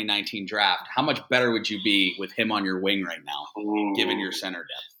the 2019 draft, how much better would you be with him on your wing right now, given your center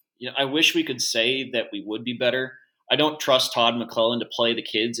depth? I wish we could say that we would be better. I don't trust Todd McClellan to play the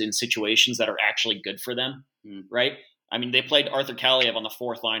kids in situations that are actually good for them, right? I mean, they played Arthur Kaliev on the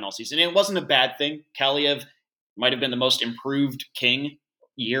 4th line all season. It wasn't a bad thing. Kaliev might have been the most improved King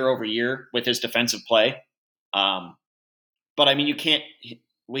year over year with his defensive play. But, I mean,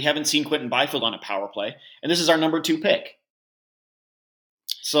 we haven't seen Quentin Byfield on a power play, and this is our number 2 pick.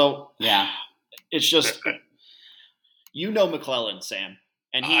 So, yeah, it's just, McClellan, Sam.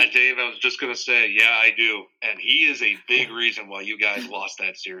 And Dave, I was just going to say, yeah, I do. And he is a big reason why you guys lost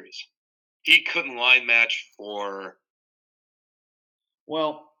that series. He couldn't line match for...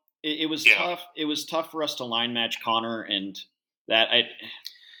 Well, it was tough. It was tough for us to line match Connor, and that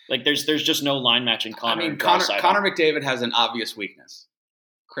there's just no line matching Connor. I mean, Connor McDavid has an obvious weakness: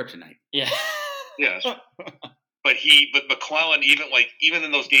 kryptonite. Yeah. Yes. But McClellan, even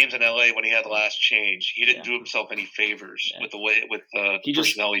in those games in LA when he had the last change, he didn't do himself any favors with the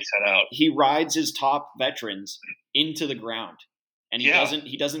personnel he set out. He rides his top veterans into the ground, and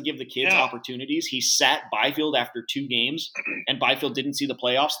he doesn't give the kids opportunities. He sat Byfield after 2 games, and Byfield didn't see the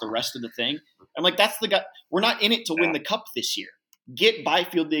playoffs the rest of the thing. I'm like, that's the guy. We're not in it to win the cup this year. Get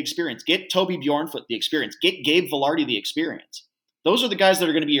Byfield the experience. Get Toby Bjornfoot the experience. Get Gabe Vilardi the experience. Those are the guys that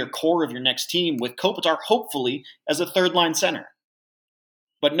are going to be your core of your next team, with Kopitar hopefully as a 3rd-line center.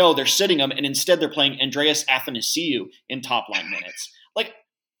 But no, they're sitting him, and instead they're playing Andreas Athanasiou in top-line minutes. Like,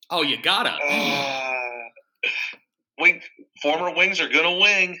 oh, you gotta. Former wings are going to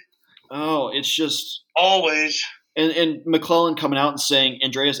wing. Oh, it's just... Always. And McClellan coming out and saying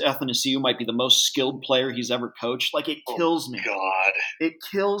Andreas Athanasiou might be the most skilled player he's ever coached. Like, it kills me. God. It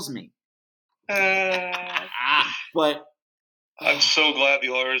kills me. But... I'm so glad the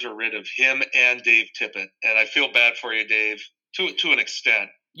Oilers are rid of him and Dave Tippett, and I feel bad for you, Dave, to an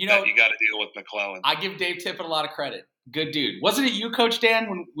extent. You got to deal with McClellan. I give Dave Tippett a lot of credit. Good dude. Wasn't it you, Coach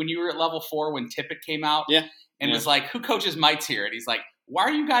Dan, when you were at level 4 when Tippett came out? Yeah. And was like, who coaches mites here? And he's like, why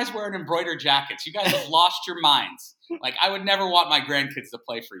are you guys wearing embroidered jackets? You guys have lost your minds. Like, I would never want my grandkids to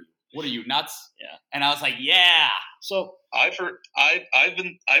play for you. What are you, nuts? Yeah. And I was like, yeah. So I've heard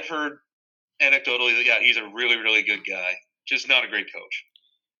anecdotally that he's a really, really good guy. Just not a great coach.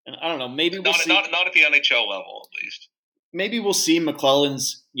 And I don't know, maybe we'll see. Not at the NHL level, at least. Maybe we'll see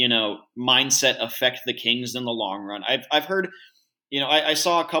McClellan's, mindset affect the Kings in the long run. I've heard, I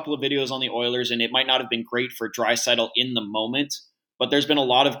saw a couple of videos on the Oilers, and it might not have been great for Draisaitl in the moment, but there's been a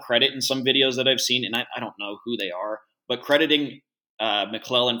lot of credit in some videos that I've seen, and I don't know who they are, but crediting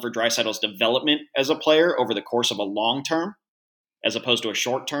McClellan for Draisaitl's development as a player over the course of a long term, as opposed to a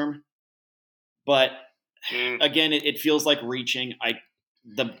short term. But again, it feels like reaching.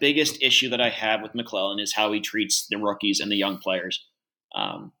 The biggest issue that I have with McClellan is how he treats the rookies and the young players.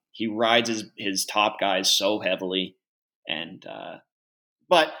 He rides his top guys so heavily,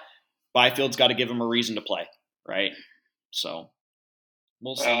 but Byfield's got to give him a reason to play, right? So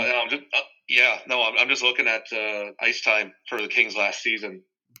we'll see. I'm just looking at ice time for the Kings last season.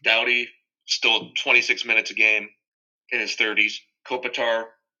 Doughty still 26 minutes a game in his 30s. Kopitar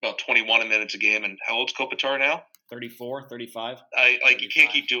about 21 minutes a game. And how old's Kopitar now? 34, 35. You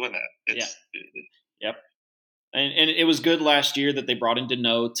can't keep doing that. Yep. And it was good last year that they brought in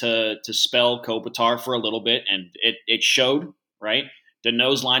Deneau to spell Kopitar for a little bit, and it showed, right?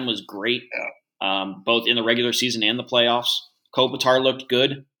 Deneau's line was great, both in the regular season and the playoffs. Kopitar looked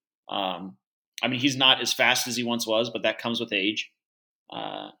good. He's not as fast as he once was, but that comes with age.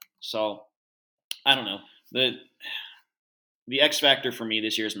 So I don't know. The X factor for me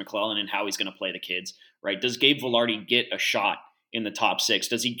this year is McClellan and how he's going to play the kids, right? Does Gabe Vilardi get a shot in the top 6?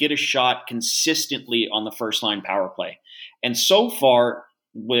 Does he get a shot consistently on the first line power play? And so far,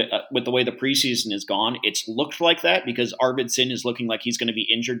 with the way the preseason has gone, it's looked like that, because Arvidsson is looking like he's going to be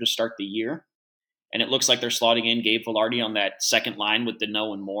injured to start the year. And it looks like they're slotting in Gabe Vilardi on that second line with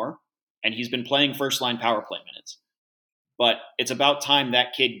Deneau and Moore. and he's been playing first-line power play minutes. But it's about time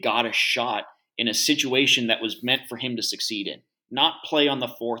that kid got a shot in a situation that was meant for him to succeed in. Not play on the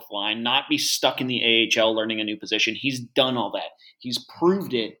fourth line, not be stuck in the AHL learning a new position. He's done all that. He's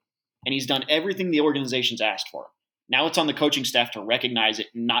proved it, and he's done everything the organization's asked for. Now it's on the coaching staff to recognize it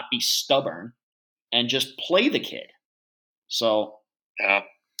and not be stubborn and just play the kid. So, yeah.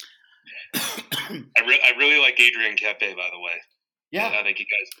 I really like Adrian Kempe, by the way. Yeah. I think you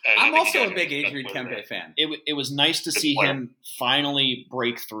guys. I'm also a big Adrian Kempe fan. It was nice to see him finally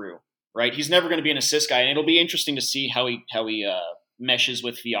break through. Right, he's never going to be an assist guy, and it'll be interesting to see how he meshes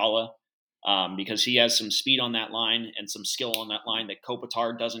with Fiala, because he has some speed on that line and some skill on that line that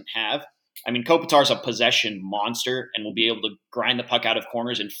Kopitar doesn't have. I mean, Kopitar's a possession monster and will be able to grind the puck out of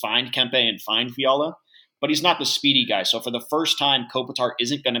corners and find Kempe and find Fiala, but he's not the speedy guy. So for the first time, Kopitar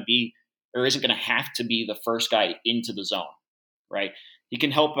isn't going to have to be the first guy into the zone. Right, he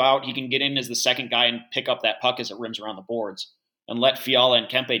can help out. He can get in as the second guy and pick up that puck as it rims around the boards. And let Fiala and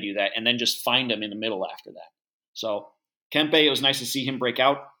Kempe do that, and then just find him in the middle after that. So Kempe, it was nice to see him break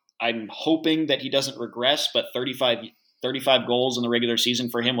out. I'm hoping that he doesn't regress, but 35 goals in the regular season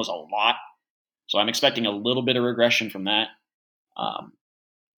for him was a lot. So I'm expecting a little bit of regression from that.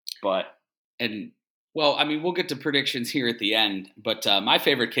 We'll get to predictions here at the end. But my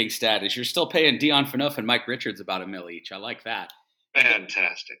favorite King stat is you're still paying Dion Phaneuf and Mike Richards about $1 million each. I like that.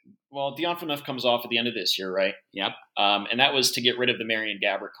 Fantastic. Well, Dion Phaneuf comes off at the end of this year, right? Yep. And that was to get rid of the Marion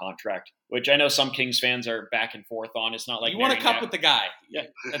Gabbert contract, which I know some Kings fans are back and forth on. It's not like you want to cup with the guy. Yeah,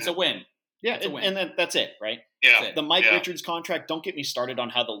 that's a win. Yeah, and that's it, right? Yeah. The Mike Richards contract. Don't get me started on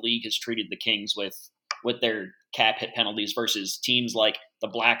how the league has treated the Kings with their cap hit penalties versus teams like the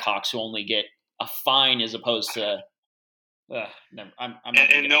Blackhawks who only get a fine as opposed to. No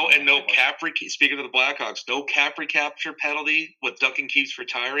cap. Speaking of the Blackhawks, no cap recapture penalty with Duncan Keith's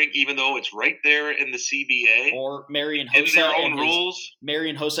retiring, even though it's right there in the CBA or Marian Hossa in their own rules.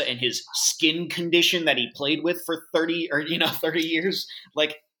 Marian Hossa and his skin condition that he played with for 30 years,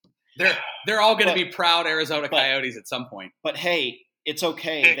 like they're all going to be proud Arizona Coyotes at some point. But hey, it's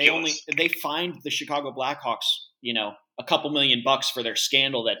okay. They fined the Chicago Blackhawks, a couple $1 million for their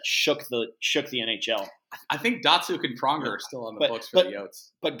scandal that shook the NHL. I think Datsuk and Pronger are still on the books for the Yotes.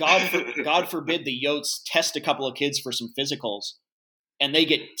 But God forbid the Yotes test a couple of kids for some physicals, and they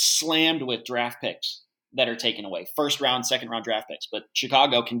get slammed with draft picks that are taken away, first round, second round draft picks. But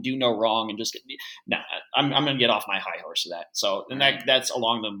Chicago can do no wrong and just I'm going to get off my high horse of that. So and that's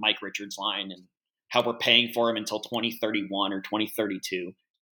along the Mike Richards line and how we're paying for him until 2031 or 2032,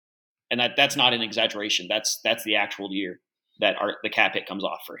 and that's not an exaggeration. That's the actual year that the cap hit comes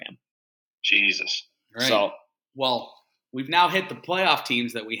off for him. Jesus. Right. So, we've now hit the playoff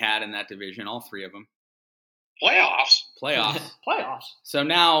teams that we had in that division, all three of them. Playoffs. So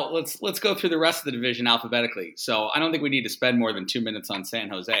now let's go through the rest of the division alphabetically. So I don't think we need to spend more than 2 minutes on San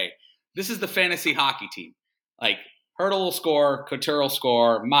Jose. This is the fantasy hockey team. Like Hertl will score, Couture will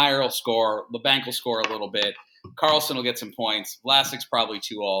score, Meyer will score, LeBanc will score a little bit, Carlson will get some points, Vlasic's probably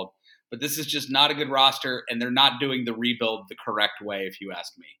too old. But this is just not a good roster, and they're not doing the rebuild the correct way, if you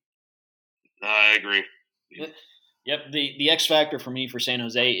ask me. I agree. Yep. The X factor for me for San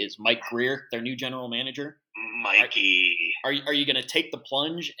Jose is Mike Grier, their new general manager. Mikey. Are you going to take the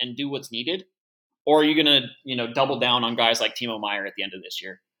plunge and do what's needed? Or are you going to, double down on guys like Timo Meier at the end of this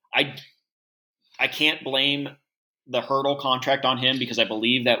year? I can't blame the Hertl contract on him because I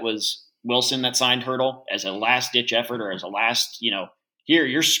believe that was Wilson that signed Hertl as a last-ditch effort or as a last, here,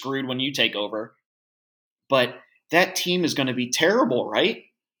 you're screwed when you take over. But that team is going to be terrible, right?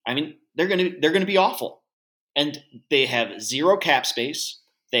 I mean, they're going to be awful. And they have zero cap space.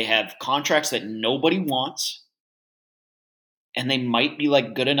 They have contracts that nobody wants. And they might be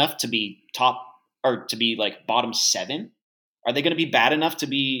good enough to be top or to be bottom 7. Are they going to be bad enough to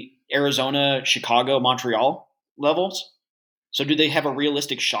be Arizona, Chicago, Montreal levels? So do they have a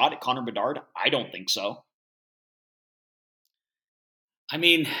realistic shot at Connor Bedard? I don't think so. I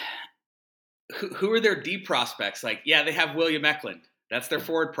mean, who are their deep prospects? They have William Eklund. That's their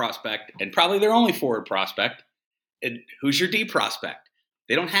forward prospect, and probably their only forward prospect. And who's your deep prospect?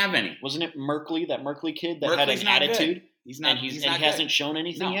 They don't have any. Wasn't it Merkley, that Merkley kid that had an attitude? Good. He's not. He hasn't shown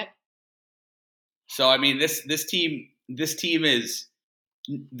anything yet. So I mean, this team is,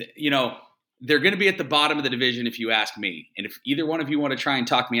 they're going to be at the bottom of the division if you ask me. And if either one of you want to try and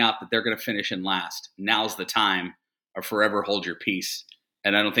talk me out that they're going to finish in last, now's the time, or forever hold your peace.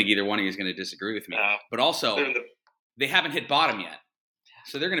 And I don't think either one of you is going to disagree with me. But also, they haven't hit bottom yet.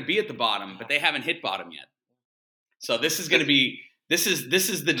 So they're going to be at the bottom, but they haven't hit bottom yet. So this is going to be this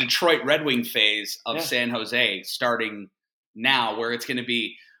is the Detroit Red Wing phase of San Jose starting now, where it's going to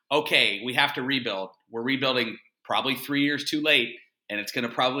be, okay, we have to rebuild. We're rebuilding probably 3 years too late, and it's going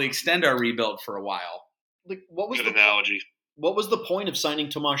to probably extend our rebuild for a while. Like, what was Good the analogy. What was the point of signing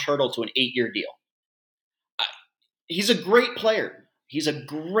Tomas Hertl to an 8-year deal? He's a great player.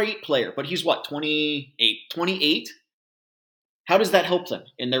 But he's what, 28? How does that help them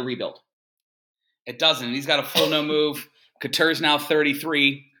in their rebuild? It doesn't. He's got a full no move. Couture's now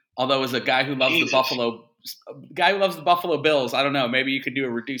 33, although as a guy who loves the Buffalo Bills, I don't know, maybe you could do a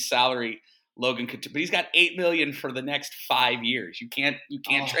reduced salary Logan Couture, but he's got $8 million for the next 5 years. You can't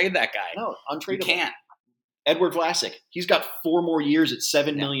trade that guy. No, untradeable. You can't. Edward Vlasic, he's got 4 more years at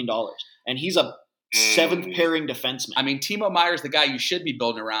 $7 million, and he's a seventh pairing defenseman. I mean, Timo Meyer's the guy you should be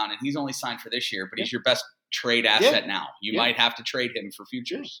building around, and he's only signed for this year, but he's your best trade asset now. You might have to trade him for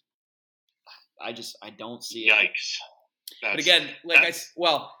futures. I don't see it. Yikes. But again,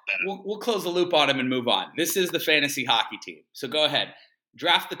 we'll close the loop on him and move on. This is the fantasy hockey team. So go ahead.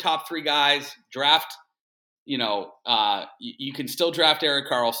 Draft the top 3 guys. Draft, you can still draft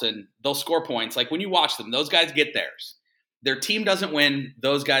Erik Karlsson. They'll score points. Like when you watch them, those guys get theirs. Their team doesn't win.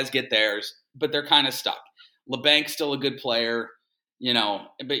 Those guys get theirs, but they're kind of stuck. LeBank's still a good player, but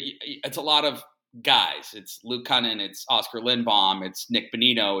it's a lot of guys. It's Luke Cunnin. It's Oscar Lindbaum. It's Nick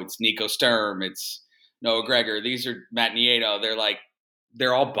Bonino. It's Nico Sturm. It's Noah Gregor. These are Matt Nieto.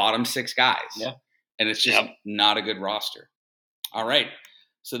 They're all bottom 6 guys. Yeah. And it's just not a good roster. All right.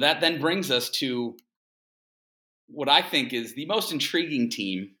 So that then brings us to what I think is the most intriguing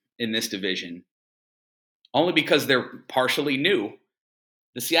team in this division, only because they're partially new,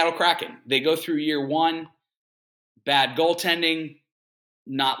 the Seattle Kraken. They go through year 1, bad goaltending,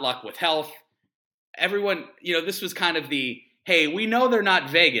 not luck with health. Everyone, this was kind of hey, we know they're not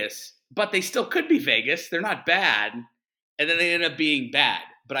Vegas, but they still could be Vegas. They're not bad. And then they end up being bad.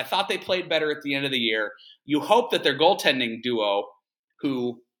 But I thought they played better at the end of the year. You hope that their goaltending duo,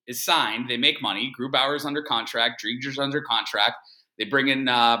 who is signed, they make money. Grubauer's under contract. Drieger's under contract. They bring in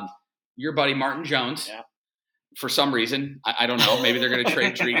your buddy Martin Jones for some reason. I don't know. Maybe they're going to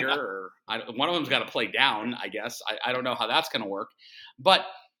trade Drieger, or one of them's got to play down, I guess. I don't know how that's going to work. But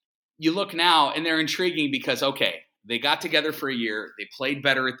you look now, and they're intriguing because, okay, they got together for a year. They played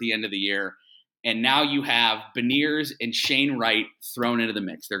better at the end of the year. And now you have Beniers and Shane Wright thrown into the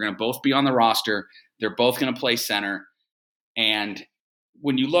mix. They're going to both be on the roster. They're both going to play center. And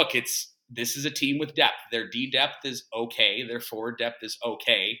when you look, this is a team with depth. Their D depth is okay. Their forward depth is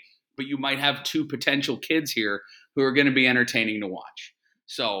okay. But you might have 2 potential kids here who are going to be entertaining to watch.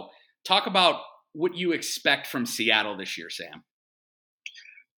 So talk about what you expect from Seattle this year, Sam.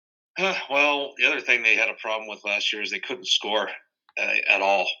 Well, the other thing they had a problem with last year is they couldn't score at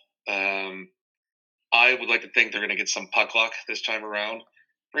all. I would like to think they're going to get some puck luck this time around.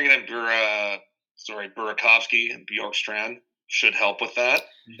 Bringing in Burakovsky and Bjorkstrand should help with that.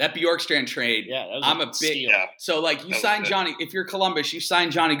 That Bjorkstrand trade, I'm a big steal. So you sign Johnny. If you're Columbus, you sign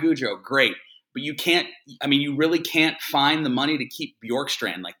Johnny Gaudreau, great. But you can't. I mean, you really can't find the money to keep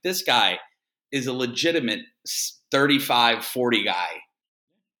Bjorkstrand. Like this guy is a legitimate 35-40 guy.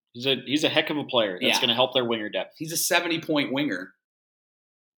 He's a heck of a player. That's going to help their winger depth. He's a 70-point winger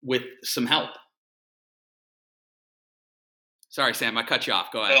with some help. Sorry, Sam, I cut you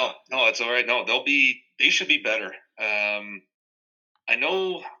off. Go ahead. No, it's all right. No, they should be better. I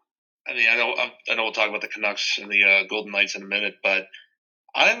know we'll talk about the Canucks and the Golden Knights in a minute, but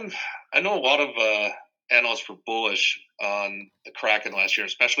I know a lot of analysts were bullish on the Kraken last year,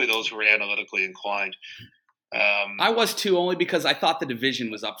 especially those who were analytically inclined. I was too, only because I thought the division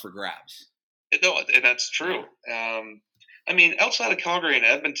was up for grabs. No, and that's true. I mean, outside of Calgary and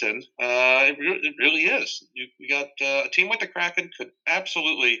Edmonton, it really is. You got a team like the Kraken could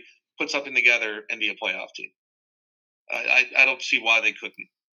absolutely put something together and be a playoff team. I don't see why they couldn't.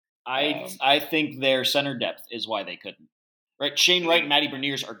 I think their center depth is why they couldn't. Right? Shane Wright and Matty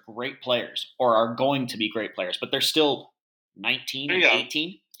Beniers are great players, or are going to be great players, but they're still 19 and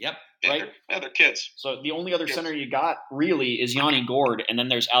 18. Yep. Right? They're kids. So the only other center you got really is Yanni Gourde, and then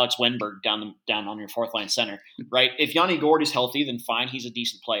there's Alex Wenberg down on your 4th line center. Right? If Yanni Gourde is healthy, then fine, he's a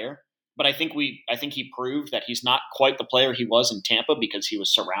decent player. But I think he proved that he's not quite the player he was in Tampa because he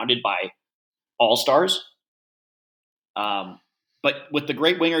was surrounded by all-stars. But with the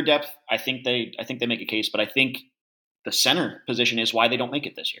great winger depth, I think they make a case. But I think the center position is why they don't make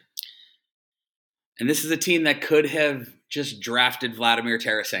it this year. And this is a team that could have just drafted Vladimir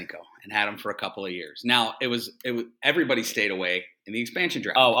Tarasenko and had him for a couple of years. Now it was everybody stayed away in the expansion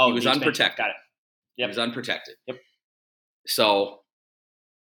draft. He was unprotected. Got it. Yep. He was unprotected. Yep. So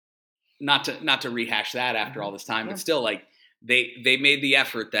not to rehash that after all this time, but still, they made the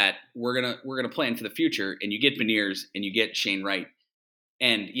effort that we're gonna plan for the future, and you get Beniers and you get Shane Wright,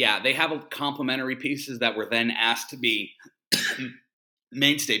 And yeah, they have complementary pieces that were then asked to be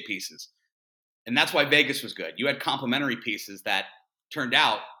mainstay pieces. And that's why Vegas was good. You had complementary pieces that turned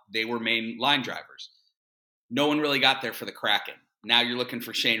out they were main line drivers. No one really got there for the Kraken. Now you're looking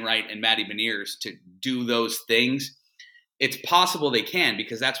for Shane Wright and Matty Beniers to do those things. It's possible they can,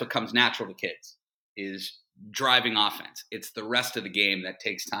 because that's what comes natural to kids, is driving offense. It's the rest of the game that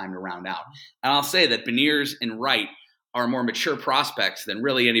takes time to round out. And I'll say that Beniers and Wright are more mature prospects than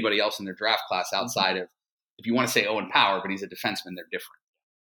really anybody else in their draft class outside of, if you want to say Owen Power, but he's a defenseman, they're different.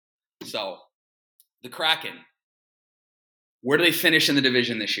 So the Kraken, where do they finish in the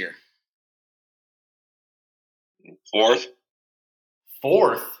division this year? Fourth.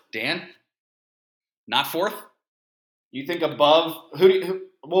 Dan? Not fourth? You think above? Who?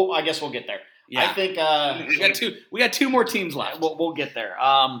 Well, I guess we'll get there. Yeah. I think we got two more teams left. We'll get there.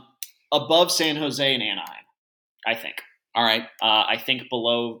 Above San Jose and Anaheim, I think. All right. I think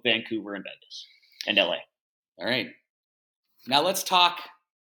below Vancouver and Vegas and LA. All right. Now let's talk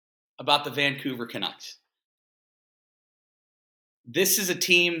about the Vancouver Canucks. This is a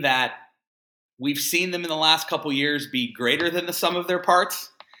team that we've seen them in the last couple years be greater than the sum of their parts,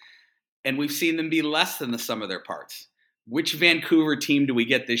 and we've seen them be less than the sum of their parts. Which Vancouver team do we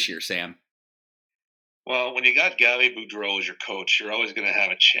get this year, Sam? Well, when you got Gary Boudreau as your coach, you're always going to have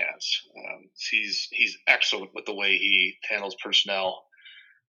a chance. He's excellent with the way he handles personnel.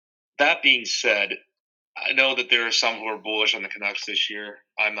 That being said, I know that there are some who are bullish on the Canucks this year.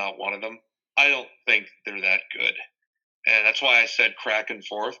 I'm not one of them. I don't think they're that good. And that's why I said Kraken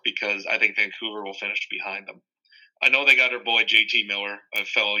fourth, because I think Vancouver will finish behind them. I know they got their boy JT Miller, a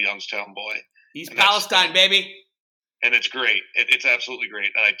fellow Youngstown boy. He's Palestine, baby. And it's great. It's absolutely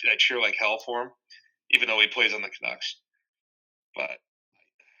great. And I cheer like hell for him, even though he plays on the Canucks. But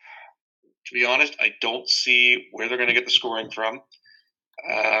to be honest, I don't see where they're going to get the scoring from.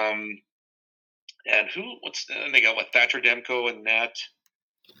 And they got Thatcher Demko and net.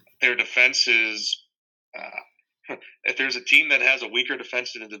 Their defense is, if there's a team that has a weaker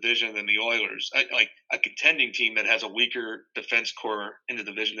defense in the division than the Oilers, like a contending team that has a weaker defense core in the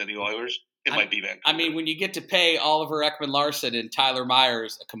division than the Oilers, it might be Vancouver. I mean, when you get to pay Oliver Ekman-Larsson and Tyler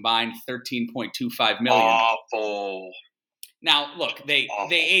Myers a combined $13.25 million. Awful. Now, look, they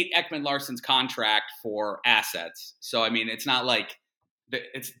ate Ekman-Larsson's contract for assets. So, I mean, it's not like they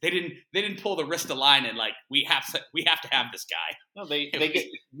didn't pull the wrist of line and like we have to have this guy.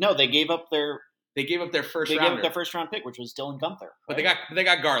 No, they gave up their first They rounder. gave up their first round pick, which was Dylan Gunther. Right? But they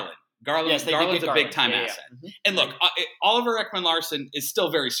got Garland. Garland's a big time asset. Yeah. Mm-hmm. And look, Oliver Ekman-Larsson is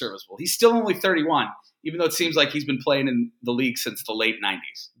still very serviceable. He's still only 31, even though it seems like he's been playing in the league since the late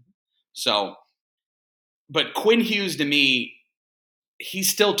 90s. So, but Quinn Hughes, to me, he's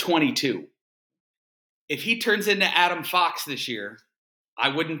still 22. If he turns into Adam Fox this year, I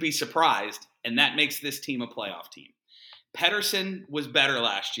wouldn't be surprised, and that makes this team a playoff team. Pettersson was better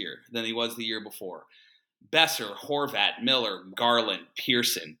last year than he was the year before. Besser, Horvat, Miller, Garland,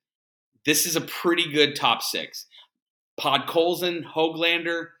 Pearson. This is a pretty good top six. Podkolzin,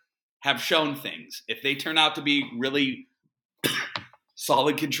 Höglander have shown things. If they turn out to be really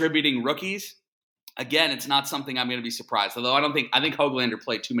solid contributing rookies, again, it's not something I'm going to be surprised. Although I think Höglander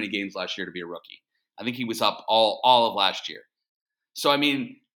played too many games last year to be a rookie. I think he was up all of last year. So, I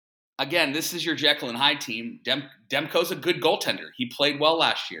mean, again, this is your Jekyll and Hyde team. Demko's a good goaltender. He played well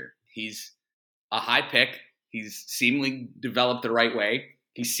last year. He's a high pick. He's seemingly developed the right way.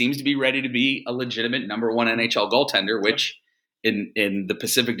 He seems to be ready to be a legitimate number one NHL goaltender, which in the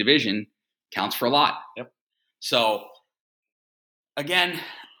Pacific Division counts for a lot. Yep. So, again,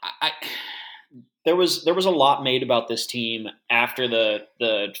 There was a lot made about this team after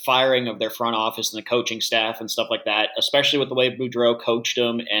the firing of their front office and the coaching staff and stuff like that, especially with the way Boudreau coached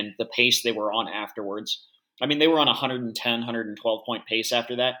them and the pace they were on afterwards. I mean, they were on a 110, 112 point pace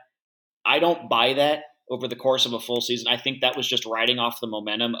after that. I don't buy that over the course of a full season. I think that was just riding off the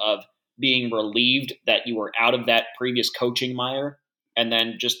momentum of being relieved that you were out of that previous coaching mire and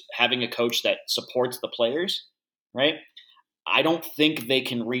then just having a coach that supports the players, right? I don't think they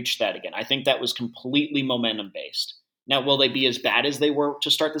can reach that again. I think that was completely momentum based. Now, will they be as bad as they were to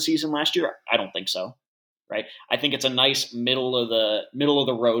start the season last year? I don't think so. Right? I think it's a nice middle of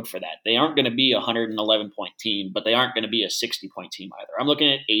the road for that. They aren't going to be a 111 point team, but they aren't going to be a 60 point team either. I'm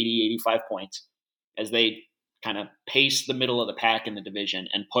looking at 80, 85 points as they kind of pace the middle of the pack in the division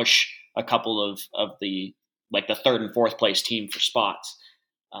and push a couple of the third and fourth place team for spots.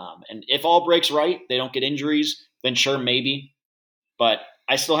 And if all breaks right, they don't get injuries, then sure, maybe. But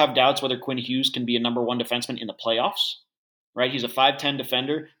I still have doubts whether Quinn Hughes can be a number one defenseman in the playoffs, right? He's a 5'10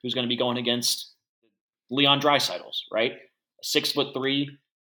 defender who's going to be going against Leon Draisaitl's, right? 6'3",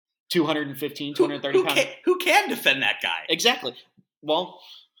 215, 230 pounds. Who can defend that guy? Exactly. Well,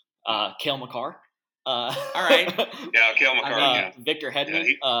 Cale Makar. All right. Yeah, Cale Makar. Victor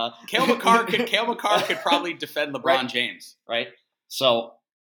Hedman. Cale Makar could probably defend LeBron Right. James. Right. So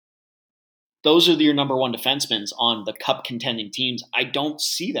those are your number one defensemen on the cup contending teams. I don't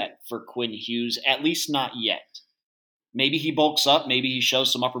see that for Quinn Hughes, at least not yet. Maybe he bulks up. Maybe he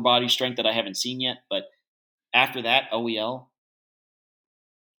shows some upper body strength that I haven't seen yet. But after that, OEL.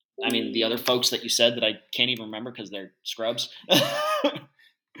 I mean, the other folks that you said that I can't even remember because they're scrubs.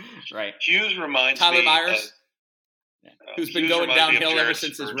 Right. Hughes reminds Tyler me Myers, who's been going downhill ever Jared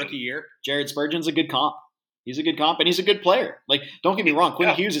since his Spurgeon. rookie year. Jared Spurgeon's a good comp. He's a good comp, and he's a good player. Like, don't get me wrong, Quinn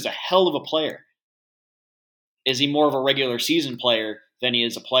Hughes is a hell of a player. Is he more of a regular season player than he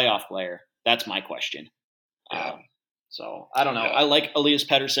is a playoff player? That's my question. Yeah. So, I don't know. Yeah. I like Elias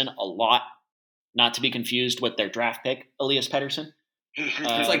Pettersson a lot, not to be confused with their draft pick, Elias Pettersson.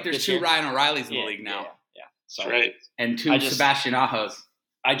 It's like there's this two year. Ryan O'Reillys in the league now. Yeah. So, That's right. And two I just- Sebastian Ahos.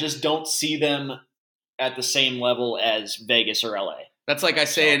 I just don't see them at the same level as Vegas or LA. That's like I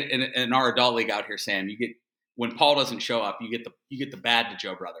say in our adult league out here, Sam. You get when Paul doesn't show up, you get the bad to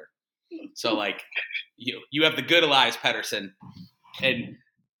Joe Brother. So like you have the good Elias Pettersson, and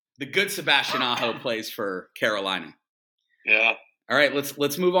the good Sebastian Aho plays for Carolina. Yeah. All right,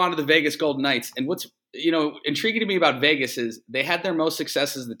 let's move on to the Vegas Golden Knights. And what's intriguing to me about Vegas is they had their most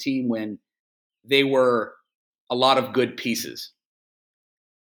success as the team when they were a lot of good pieces.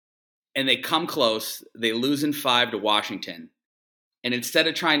 And they come close, they lose in 5 to Washington. And instead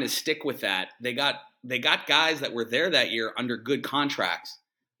of trying to stick with that, they got guys that were there that year under good contracts.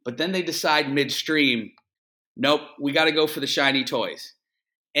 But then they decide midstream, nope, we got to go for the shiny toys.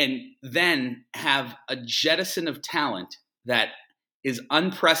 And then have a jettison of talent that is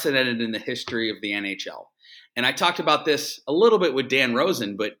unprecedented in the history of the NHL. And I talked about this a little bit with Dan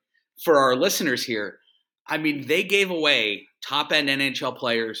Rosen, but for our listeners here, I mean, they gave away top-end NHL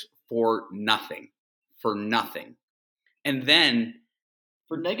players for nothing. And then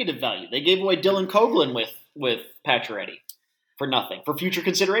For negative value. They gave away Dylan Coghlan with Pacioretty for nothing, for future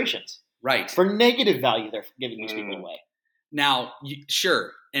considerations. right. For negative value, they're giving these people away. Now,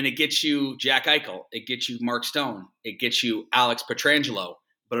 sure, and it gets you Jack Eichel, it gets you Mark Stone, it gets you Alex Pietrangelo,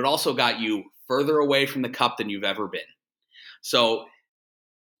 but it also got you further away from the cup than you've ever been. So,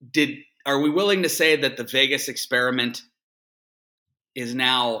 are we willing to say that the Vegas experiment is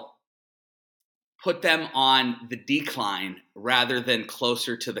now put them on the decline rather than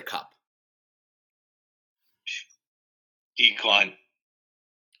closer to the cup? Decline.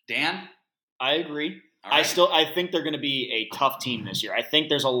 Dan? I agree. All right. I think they're going to be a tough team this year. I think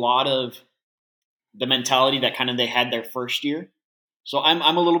there's a lot of the mentality that kind of they had their first year. So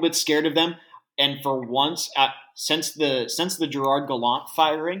I'm a little bit scared of them. And for once, since the Gerard Gallant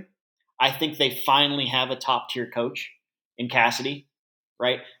firing, I think they finally have a top tier coach in Cassidy,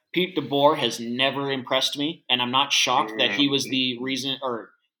 right? Pete DeBoer has never impressed me, and I'm not shocked that he was the reason,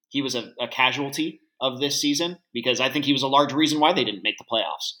 or he was a casualty of this season, because I think he was a large reason why they didn't make the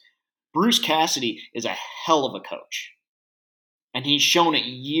playoffs. Bruce Cassidy is a hell of a coach, and he's shown it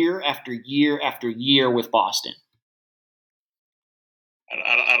year after year after year with Boston.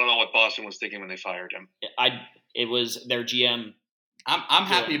 I don't know what Boston was thinking when they fired him. It was their GM. I'm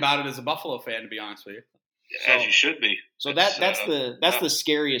happy about it as a Buffalo fan, to be honest with you. As you should be. So that's the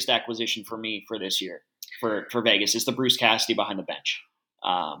scariest acquisition for me for this year for Vegas is the Bruce Cassidy behind the bench.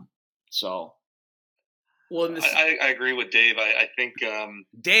 Well, I agree with Dave. I think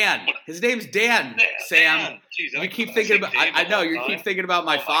Dan. His name's Dan. Sam. Dan. Jeez, You keep thinking about. I know you keep thinking about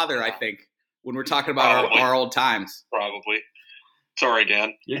my father. I think when we're talking about our old times. Probably. Sorry,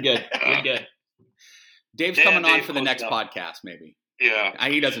 Dan. You're good. You're good. Dave's Dan, coming on Dave for the next posted podcast, maybe. Yeah.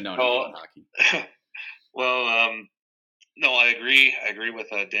 He doesn't know anything about hockey. Well, no, I agree. I agree with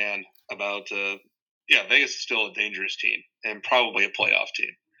Dan about Vegas is still a dangerous team and probably a playoff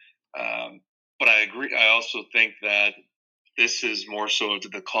team. But I agree. I also think that this is more so the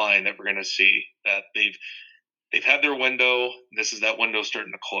decline that we're going to see. That they've had their window. This is that window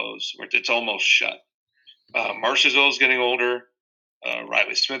starting to close. Where it's almost shut. Marchessault's getting older.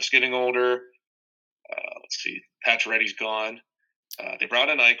 Riley Smith's getting older. Let's see. Pacioretty's gone. They brought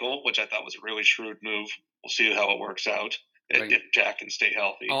in Eichel, which I thought was a really shrewd move. We'll see how it works out if Jack can stay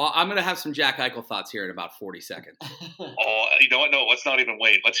healthy. Oh, I'm going to have some Jack Eichel thoughts here in about 40 seconds. You know what? No, let's not even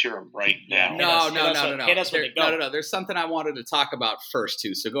wait. Let's hear him right now. No. There's something I wanted to talk about first,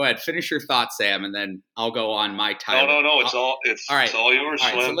 too. So go ahead. Finish your thoughts, Sam, and then I'll go on my time. No. It's all yours, all right,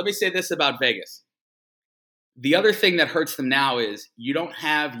 Slim. so let me say this about Vegas. The other thing that hurts them now is you don't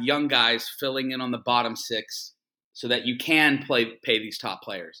have young guys filling in on the bottom six so that you can pay these top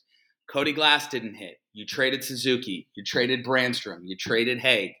players. Cody Glass didn't hit. You traded Suzuki. You traded Brandstrom. You traded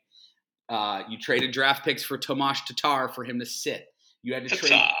Haig. You traded draft picks for Tomas Tatar for him to sit. You had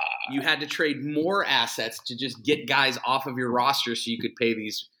to trade more assets to just get guys off of your roster so you could pay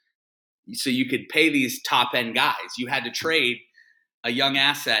these top end guys. You had to trade a young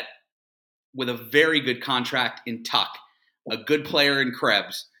asset with a very good contract in Tuck, a good player in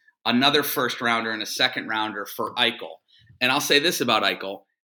Krebs, another first rounder and a second rounder for Eichel. And I'll say this about Eichel.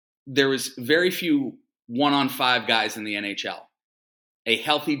 There was very few 1-on-5 guys in the NHL. A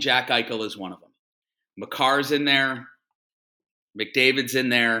healthy Jack Eichel is one of them. Makar's in there. McDavid's in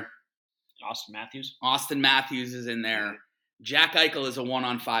there. Austin Matthews is in there. Jack Eichel is a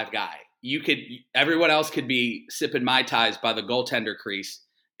 1-on-5 guy. Everyone else could be sipping Mai Tais by the goaltender crease,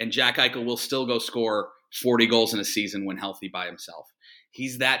 and Jack Eichel will still go score 40 goals in a season when healthy by himself.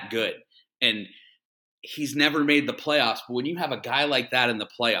 He's that good. And he's never made the playoffs, but when you have a guy like that in the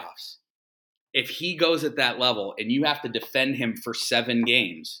playoffs, if he goes at that level and you have to defend him for 7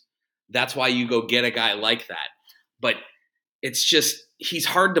 games, that's why you go get a guy like that. But it's just, he's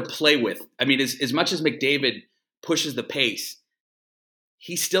hard to play with. I mean, as much as McDavid pushes the pace,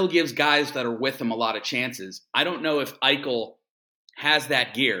 he still gives guys that are with him a lot of chances. I don't know if Eichel has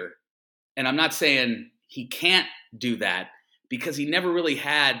that gear, and I'm not saying he can't do that because he never really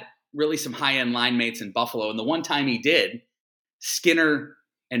had some high-end line mates in Buffalo. And the one time he did, Skinner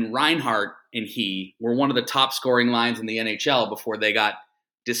and Reinhart and he were one of the top scoring lines in the NHL before they got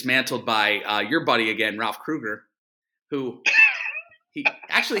dismantled by your buddy again, Ralph Kruger, who he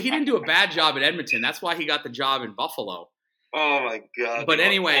didn't do a bad job at Edmonton. That's why he got the job in Buffalo. Oh my God. But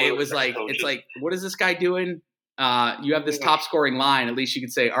anyway, it was like, it's like, what is this guy doing? You have this top scoring line. At least you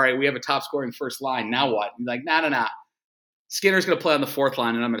could say, all right, we have a top scoring first line. Now what? You're like, nah. Skinner's going to play on the fourth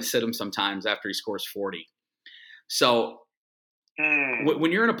line, and I'm going to sit him sometimes after he scores 40. So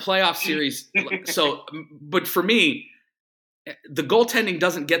when you're in a playoff series, but for me, the goaltending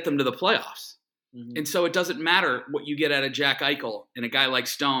doesn't get them to the playoffs. Mm-hmm. And so it doesn't matter what you get out of Jack Eichel and a guy like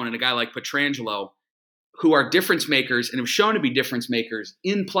Stone and a guy like Pietrangelo, who are difference makers and have shown to be difference makers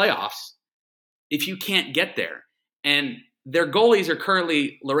in playoffs if you can't get there. And their goalies are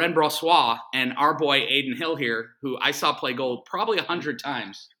currently Laurent Brossoit and our boy Aiden Hill here, who I saw play goal probably 100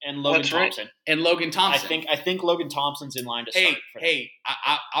 times. And Logan Thompson. I think Logan Thompson's in line to start.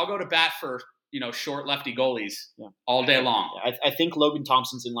 I'll go to bat for short lefty goalies all day long. I think Logan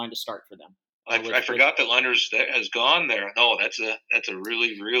Thompson's in line to start for them. I forgot that Leonard's has gone there. No, that's a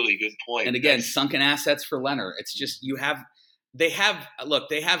really, really good point. And again, sunken assets for Leonard. It's just they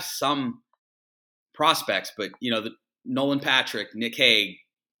have some prospects, but Nolan Patrick, Nick Hague,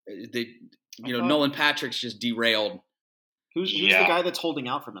 Nolan Patrick's just derailed. Who's the guy that's holding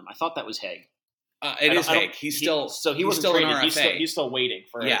out for them? I thought that was Hague. It is Hague. He's still traded. An RFA. He's still waiting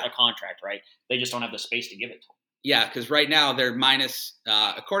for a contract, right? They just don't have the space to give it to him. Yeah, because right now they're minus,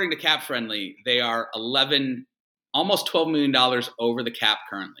 according to Cap Friendly, they are almost $12 million over the cap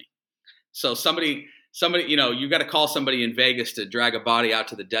currently. So somebody, you've got to call somebody in Vegas to drag a body out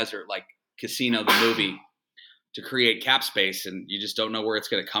to the desert like Casino the movie to create cap space, and you just don't know where it's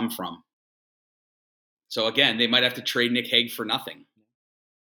going to come from. So again, they might have to trade Nick Hague for nothing.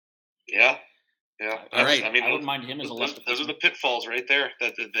 Yeah. All right. I wouldn't mind him as a left. Those are the pitfalls right there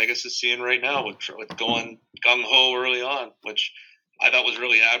that Vegas is seeing right now with going gung ho early on, which I thought was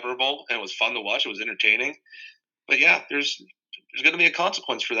really admirable and it was fun to watch. It was entertaining. But yeah, there's going to be a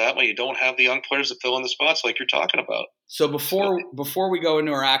consequence for that when you don't have the young players to fill in the spots like you're talking about. So before we go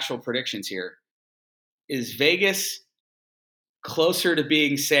into our actual predictions here, is Vegas closer to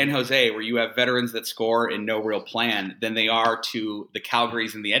being San Jose, where you have veterans that score and no real plan, than they are to the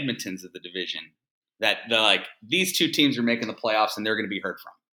Calgarys and the Edmontons of the division? That these two teams are making the playoffs and they're going to be heard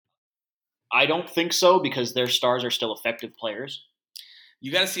from. I don't think so because their stars are still effective players.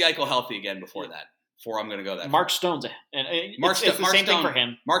 You got to see Eichel healthy again before I'm going to go that. Mark Stone's it's the same thing for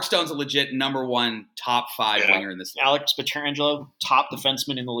him. Mark Stone's a legit number 1 top 5 winger in this league. Alex Pietrangelo, top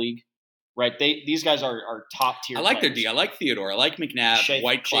defenseman in the league. Right, these guys are top tier. I like players. their D. I like Theodore. I like McNabb,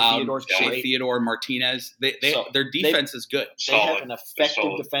 White Cloud, Shea Theodore, Martinez. Their defense is good. They have an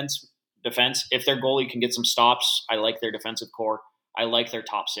effective defense. If their goalie can get some stops, I like their defensive core. I like their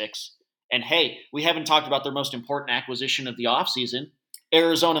top 6. And hey, we haven't talked about their most important acquisition of the offseason,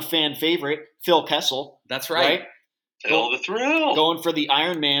 Arizona fan favorite Phil Kessel. That's right. Phil the Thrill. Going for the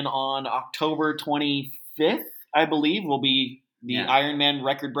Ironman on October 25th, I believe, will be the Ironman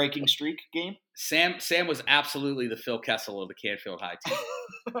record-breaking streak game. Sam was absolutely the Phil Kessel of the Canfield High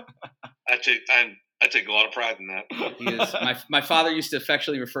team. I take a lot of pride in that. He is. My father used to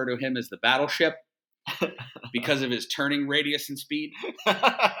affectionately refer to him as the battleship. because of his turning radius and speed.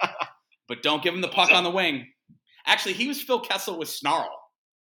 But don't give him the puck on the wing. Actually, he was Phil Kessel with snarl.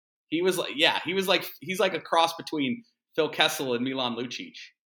 He's like a cross between Phil Kessel and Milan Lucic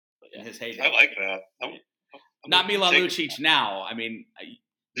in his heyday. I like that. Not Milan Lucic now. I mean,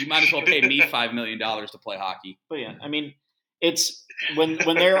 you might as well pay me $5 million to play hockey. But yeah, I mean, it's when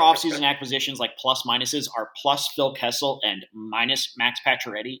their offseason acquisitions like plus minuses are plus Phil Kessel and minus Max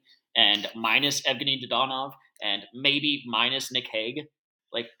Pacioretty and minus Evgeny Dodonov and maybe minus Nick Hague.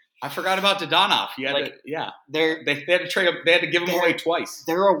 Like, I forgot about Dodonov. They had to trade him. They had to give him away twice.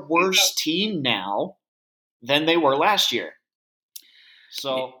 They're a worse team now than they were last year.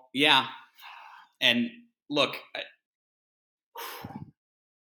 So yeah, and look,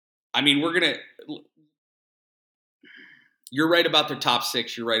 I mean, you're right about their top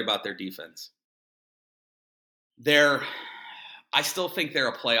six. You're right about their defense. I still think they're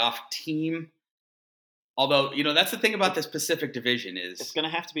a playoff team. Although, that's the thing about this Pacific Division is it's going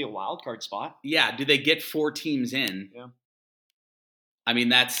to have to be a wild card spot. Yeah. Do they get 4 teams in? Yeah. I mean,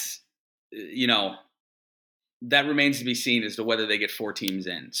 that's, that remains to be seen as to whether they get 4 teams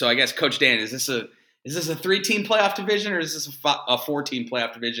in. So I guess, Coach Dan, is this a 3-team playoff division, or is this a 4-team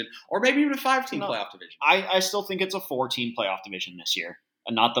playoff division, or maybe even a 5-team playoff division? I still think it's a 4-team playoff division this year,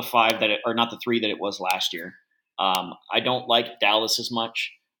 and not the 3 that it was last year. I don't like Dallas as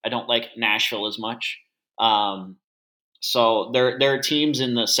much. I don't like Nashville as much. So there are teams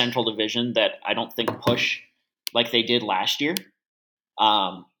in the Central Division that I don't think push like they did last year.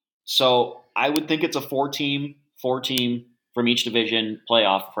 So I would think it's a 4-team from each division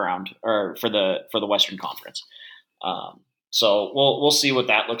playoff round, or for the Western Conference. So we'll see what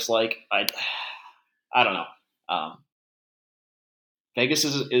that looks like. I don't know. Vegas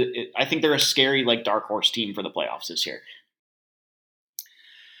I think they're a scary like dark horse team for the playoffs this year.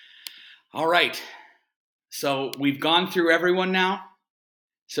 All right. So we've gone through everyone now.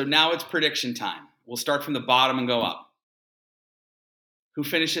 So now it's prediction time. We'll start from the bottom and go up. Who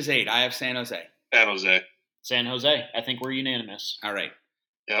finishes 8? I have San Jose. San Jose. I think we're unanimous. All right.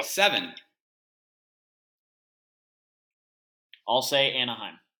 Yep. 7. I'll say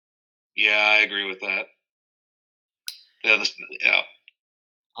Anaheim. Yeah, I agree with that. Yeah.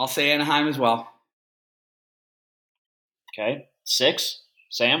 I'll say Anaheim as well. Okay. 6.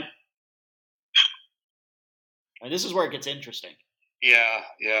 Sam? And this is where it gets interesting. Yeah.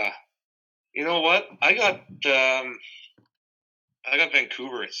 You know what? I got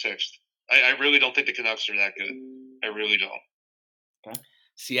Vancouver at 6th. I really don't think the Canucks are that good. I really don't. Okay.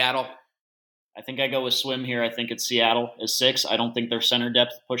 Seattle. I think I go with Swim here. I think it's Seattle is 6. I don't think their center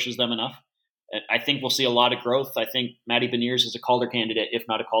depth pushes them enough. I think we'll see a lot of growth. I think Matty Beniers is a Calder candidate, if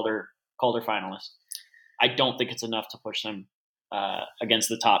not a Calder finalist. I don't think it's enough to push them against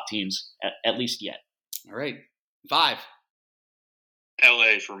the top teams, at least yet. All right. 5.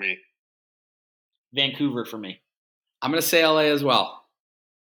 LA for me. Vancouver for me. I'm going to say LA as well.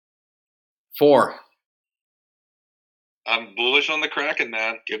 4. I'm bullish on the Kraken,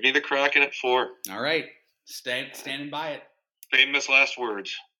 man. Give me the Kraken at 4. All right. Standing by it. Famous last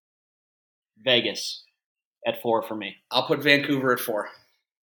words. Vegas at 4 for me. I'll put Vancouver at 4.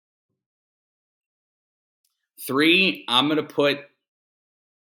 3, I'm going to put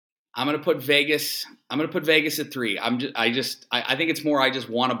Vegas. I'm going to put Vegas at 3. I think it's more I just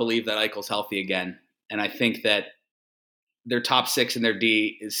want to believe that Eichel's healthy again. And I think that their top 6 and their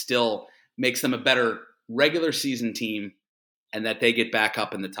D is still makes them a better regular season team, and that they get back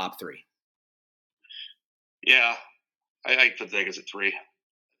up in the top 3. Yeah, I put Vegas at 3.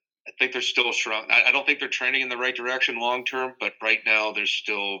 I think they're still strong. I don't think they're trending in the right direction long term, but right now they're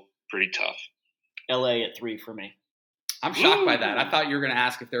still pretty tough. LA at 3 for me. I'm shocked by that. I thought you were going to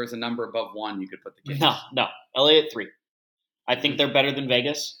ask if there was a number above 1 you could put the Kings. No. LA at 3. I think they're better than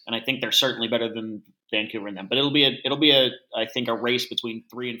Vegas, and I think they're certainly better than Vancouver and them. But it'll be I think a race between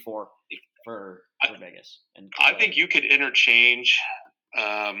 3 and 4 for Vegas. And I think you could interchange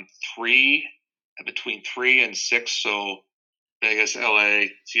 3 between 3 and 6. So Vegas, LA,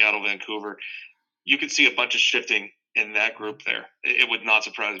 Seattle, Vancouver. You could see a bunch of shifting in that group there. It would not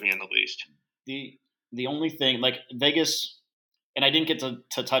surprise me in the least. The only thing, like Vegas, and I didn't get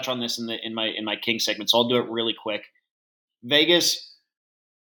to touch on this in my King segment, so I'll do it really quick. Vegas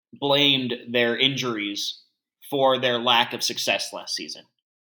blamed their injuries for their lack of success last season.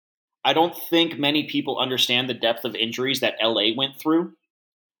 I don't think many people understand the depth of injuries that LA went through.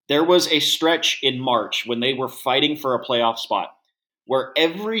 There was a stretch in March when they were fighting for a playoff spot where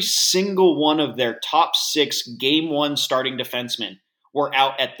every single one of their top 6 game 1 starting defensemen were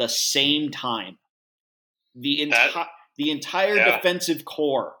out at the same time. The entire defensive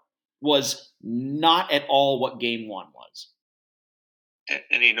core was not at all what Game 1 was.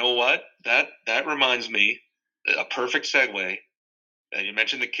 And you know what? That reminds me, a perfect segue. And you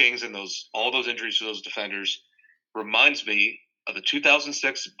mentioned the Kings and all those injuries to those defenders. Reminds me of the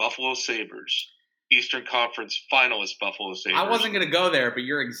 2006 Buffalo Sabres, Eastern Conference finalist Buffalo Sabres. I wasn't going to go there, but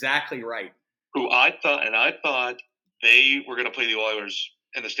you're exactly right. Who I thought they were going to play the Oilers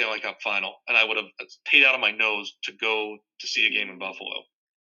in the Stanley Cup final, and I would have paid out of my nose to go to see a game in Buffalo.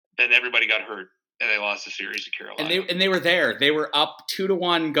 Then everybody got hurt, and they lost the series to Carolina. And they were there. They were up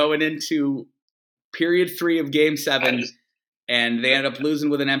 2-1 going into period 3 of Game 7, and they ended up losing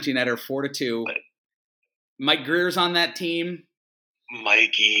with an empty netter 4-2. Mike Greer's on that team.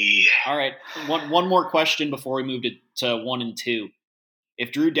 Mikey. All right, one more question before we move to 1 and 2.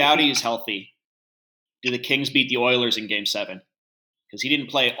 If Drew Doughty is healthy, do the Kings beat the Oilers in Game 7? Because he didn't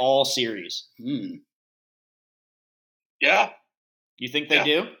play all series. Yeah. You think they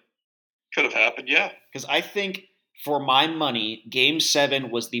do? Could have happened, yeah. Because I think, for my money, Game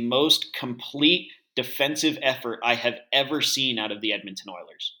 7 was the most complete defensive effort I have ever seen out of the Edmonton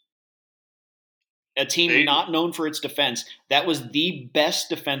Oilers. A team not known for its defense, that was the best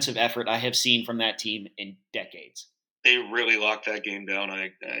defensive effort I have seen from that team in decades. They really locked that game down. I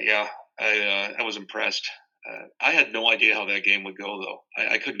was impressed. I had no idea how that game would go, though.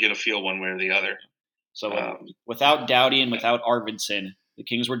 I couldn't get a feel one way or the other. So without Doughty and without Arvidsson, the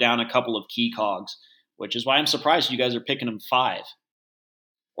Kings were down a couple of key cogs, which is why I'm surprised you guys are picking them 5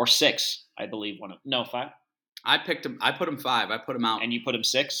 or 6, I believe. 5. I put him 5. I put him out. And you put him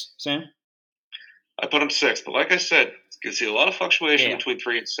 6, Sam? I put him 6, but like I said, you can see a lot of fluctuation between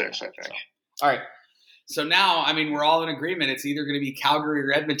 3 and 6, I think. All right. So now, I mean, we're all in agreement. It's either going to be Calgary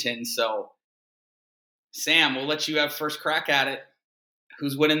or Edmonton. So, Sam, we'll let you have first crack at it.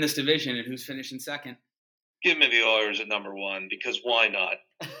 Who's winning this division and who's finishing second? Give me the Oilers at number 1 because why not?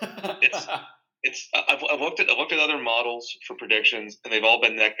 I've looked at other models for predictions, and they've all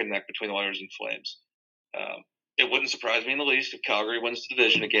been neck and neck between the Oilers and Flames. It wouldn't surprise me in the least if Calgary wins the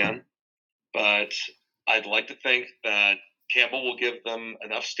division again, but I'd like to think that Campbell will give them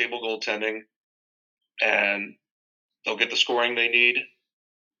enough stable goaltending, and they'll get the scoring they need.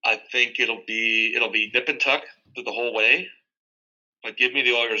 I think it'll be nip and tuck the whole way, but give me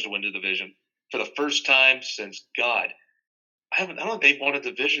the Oilers to win the division for the first time since God. I don't think they've won a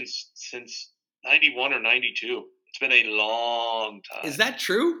division since 91 or 92. It's been a long time. Is that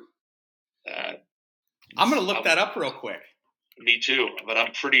true? I'm going to look that up real quick. Me too, but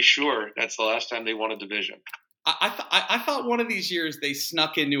I'm pretty sure that's the last time they won a division. I thought one of these years they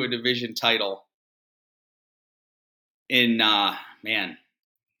snuck into a division title.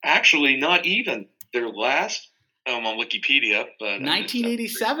 Actually, not even their last. I'm on Wikipedia, but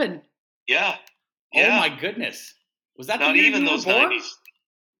 1987. Yeah. Oh my goodness! Was that not the year even you those were born? 90s?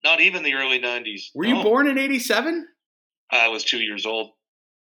 Not even the early 90s. Were you born in 87? I was 2 years old.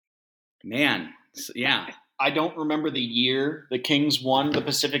 Man, yeah. I don't remember the year the Kings won the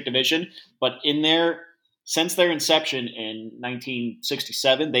Pacific Division, but since their inception in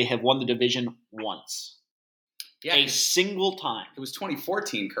 1967, they have won the division once. Yeah, a single time. It was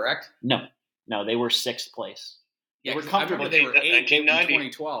 2014, correct? No, they were 6th place. They were comfortable. They were 8 in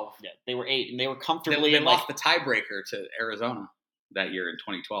 2012. Yeah, they were 8, and they were comfortably. They lost the tiebreaker to Arizona that year in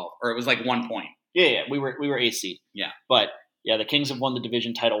 2012, or it was like 1 point. Yeah, we were 8th seed. Yeah, but yeah, the Kings have won the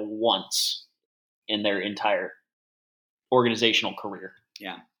division title once in their entire organizational career.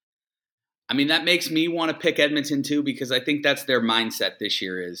 Yeah, I mean that makes me want to pick Edmonton too because I think that's their mindset this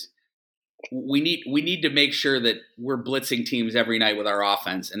year. Is we need to make sure that we're blitzing teams every night with our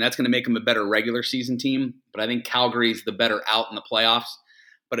offense, and that's going to make them a better regular season team. But I think Calgary's the better out in the playoffs.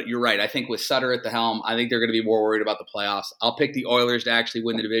 But you're right. I think with Sutter at the helm, I think they're going to be more worried about the playoffs. I'll pick the Oilers to actually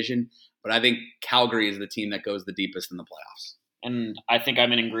win the division, but I think Calgary is the team that goes the deepest in the playoffs. And I think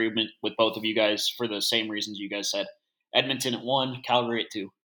I'm in agreement with both of you guys for the same reasons you guys said. Edmonton at 1, Calgary at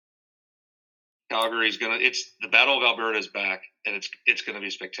 2. Calgary's it's the Battle of Alberta is back, and it's going to be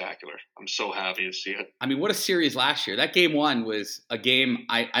spectacular. I'm so happy to see it. I mean, what a series last year! That Game 1 was a game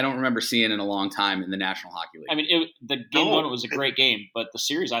I don't remember seeing in a long time in the National Hockey League. I mean, the Game 1 was a great game, but the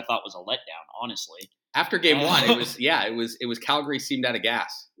series I thought was a letdown. Honestly, after Game 1, it was Calgary seemed out of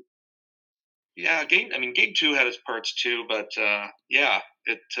gas. Yeah, Game 2 had its parts too, but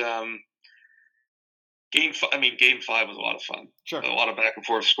Game 5 was a lot of fun. Sure, a lot of back and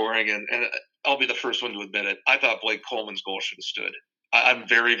forth scoring, and I'll be the first one to admit it. I thought Blake Coleman's goal should have stood. I'm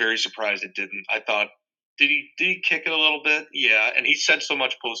very, very surprised it didn't. I thought, did he kick it a little bit? Yeah, and he said so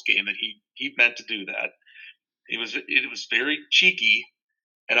much post game that he meant to do that. It was very cheeky,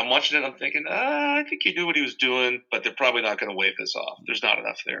 And I'm watching it, I'm thinking, I think he knew what he was doing, but they're probably not going to wave this off. There's not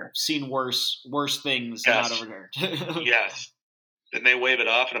enough there. I've seen worse things Yes. not overturned. Yes. Then they wave it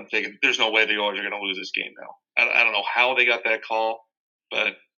off, and I'm thinking, there's no way the Oilers are going to lose this game now. I don't know how they got that call,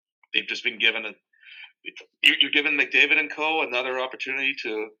 but they've just been given you're giving McDavid and co. another opportunity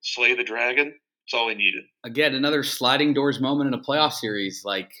to slay the dragon. That's all they needed. Again, another sliding doors moment in a playoff series,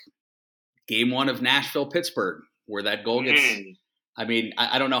 like Game 1 of Nashville-Pittsburgh, where that goal gets. I mean,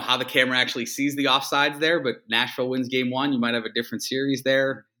 I don't know how the camera actually sees the offsides there, but Nashville wins Game 1. You might have a different series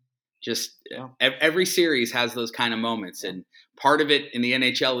there. Just every series has those kind of moments, and part of it in the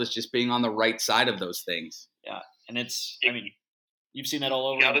NHL is just being on the right side of those things. Yeah, and it's. I mean, you've seen that all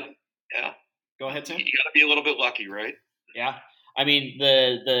over. Yeah. Go ahead, Tim. You got to be a little bit lucky, right? Yeah. I mean,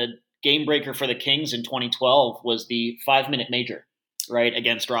 the game breaker for the Kings in 2012 was the 5-minute major, right,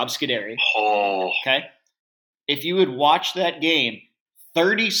 against Rob Scuderi. Oh. Okay? If you had watched that game,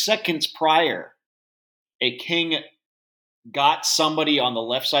 30 seconds prior, a King got somebody on the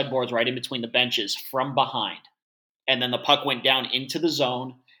left side boards right in between the benches from behind, and then the puck went down into the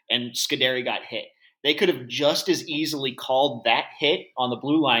zone, and Scuderi got hit. They could have just as easily called that hit on the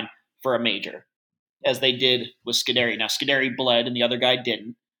blue line for a major as they did with Scuderi. Now, Scuderi bled and the other guy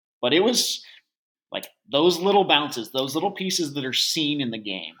didn't, but it was like those little bounces, those little pieces that are seen in the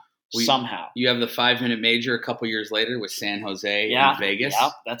game somehow. You have the 5-minute major a couple years later with San Jose and Vegas. Yeah,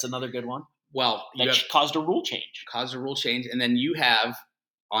 that's another good one. Well, that caused a rule change. And then you have,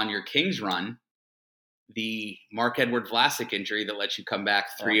 on your Kings run, the Mark-Edward Vlasic injury that lets you come back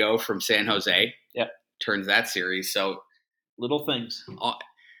 3-0 from San Jose. Yep. Turns that series. So little things.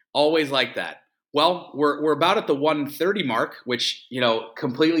 Always like that. Well, we're about at the 1:30 mark, which,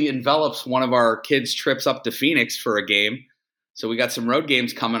 completely envelops one of our kids' trips up to Phoenix for a game. So we got some road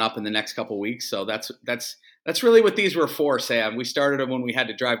games coming up in the next couple of weeks. So that's really what these were for, Sam. We started them when we had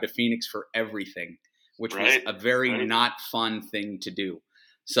to drive to Phoenix for everything, which was a very not fun thing to do.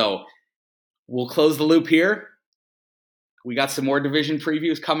 So we'll close the loop here. We got some more division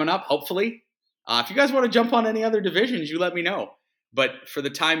previews coming up, hopefully. If you guys want to jump on any other divisions, you let me know. But for the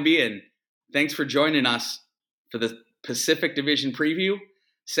time being, thanks for joining us for the Pacific Division preview.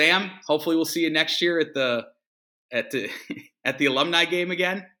 Sam, hopefully we'll see you next year at the alumni game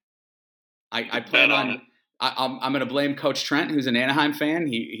again. I plan on it. I'm going to blame Coach Trent, who's an Anaheim fan.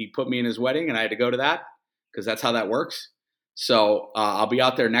 He put me in his wedding, and I had to go to that because that's how that works. So I'll be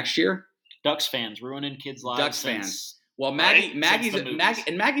out there next year. Ducks fans ruining kids' lives. Ducks fans. Well,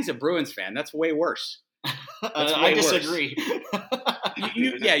 Maggie's a Bruins fan. That's way worse. I disagree.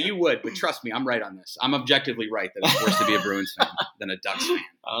 You would, but trust me, I'm right on this. I'm objectively right that it's worse to be a Bruins fan than a Ducks fan.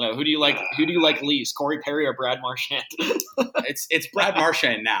 I don't know. Who do you like? Who do you like least, Corey Perry or Brad Marchand? It's Brad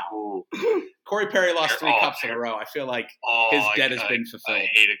Marchand now. Ooh. Corey Perry lost 3 cups in a row. I feel like his debt has been fulfilled. I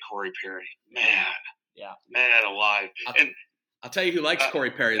hated Corey Perry, man. Yeah, man alive. I'll tell you who likes Corey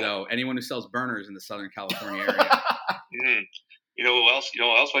Perry though. Anyone who sells burners in the Southern California area. You know who else? You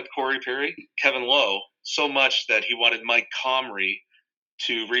know who else liked Corey Perry? Kevin Lowe. So much that he wanted Mike Comrie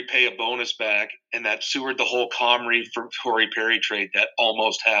to repay a bonus back, and that sewered the whole Comrie for Corey Perry trade that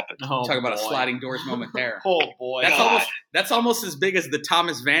almost happened. Talk about a sliding doors moment there. Oh boy, that's almost as big as the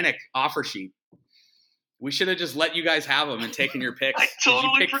Thomas Vanek offer sheet. We should have just let you guys have them and taken your picks. I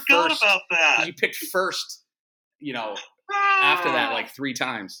totally forgot about that. You picked first, after that like 3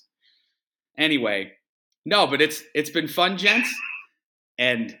 times. Anyway, no, but it's been fun, gents,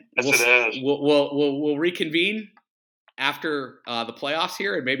 and we'll reconvene after the playoffs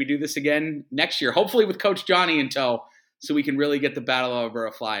here and maybe do this again next year, hopefully with Coach Johnny in tow, so we can really get the Battle of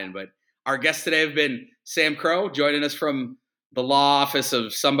Alberta flying. But our guests today have been Sam Crow, joining us from the law office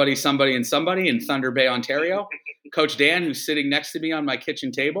of somebody in Thunder Bay, Ontario. Coach Dan, who's sitting next to me on my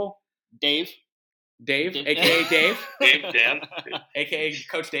kitchen table. Dave, a.k.a. Dave. Dan. A.k.a.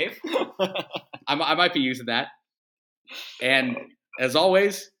 Coach Dave. I might be using that. And as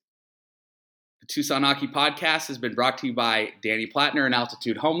always, the Tucson Hockey Podcast has been brought to you by Danny Plattner and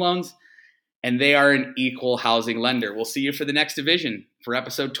Altitude Home Loans, and they are an equal housing lender. We'll see you for the next division for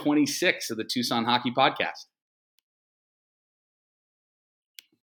episode 26 of the Tucson Hockey Podcast.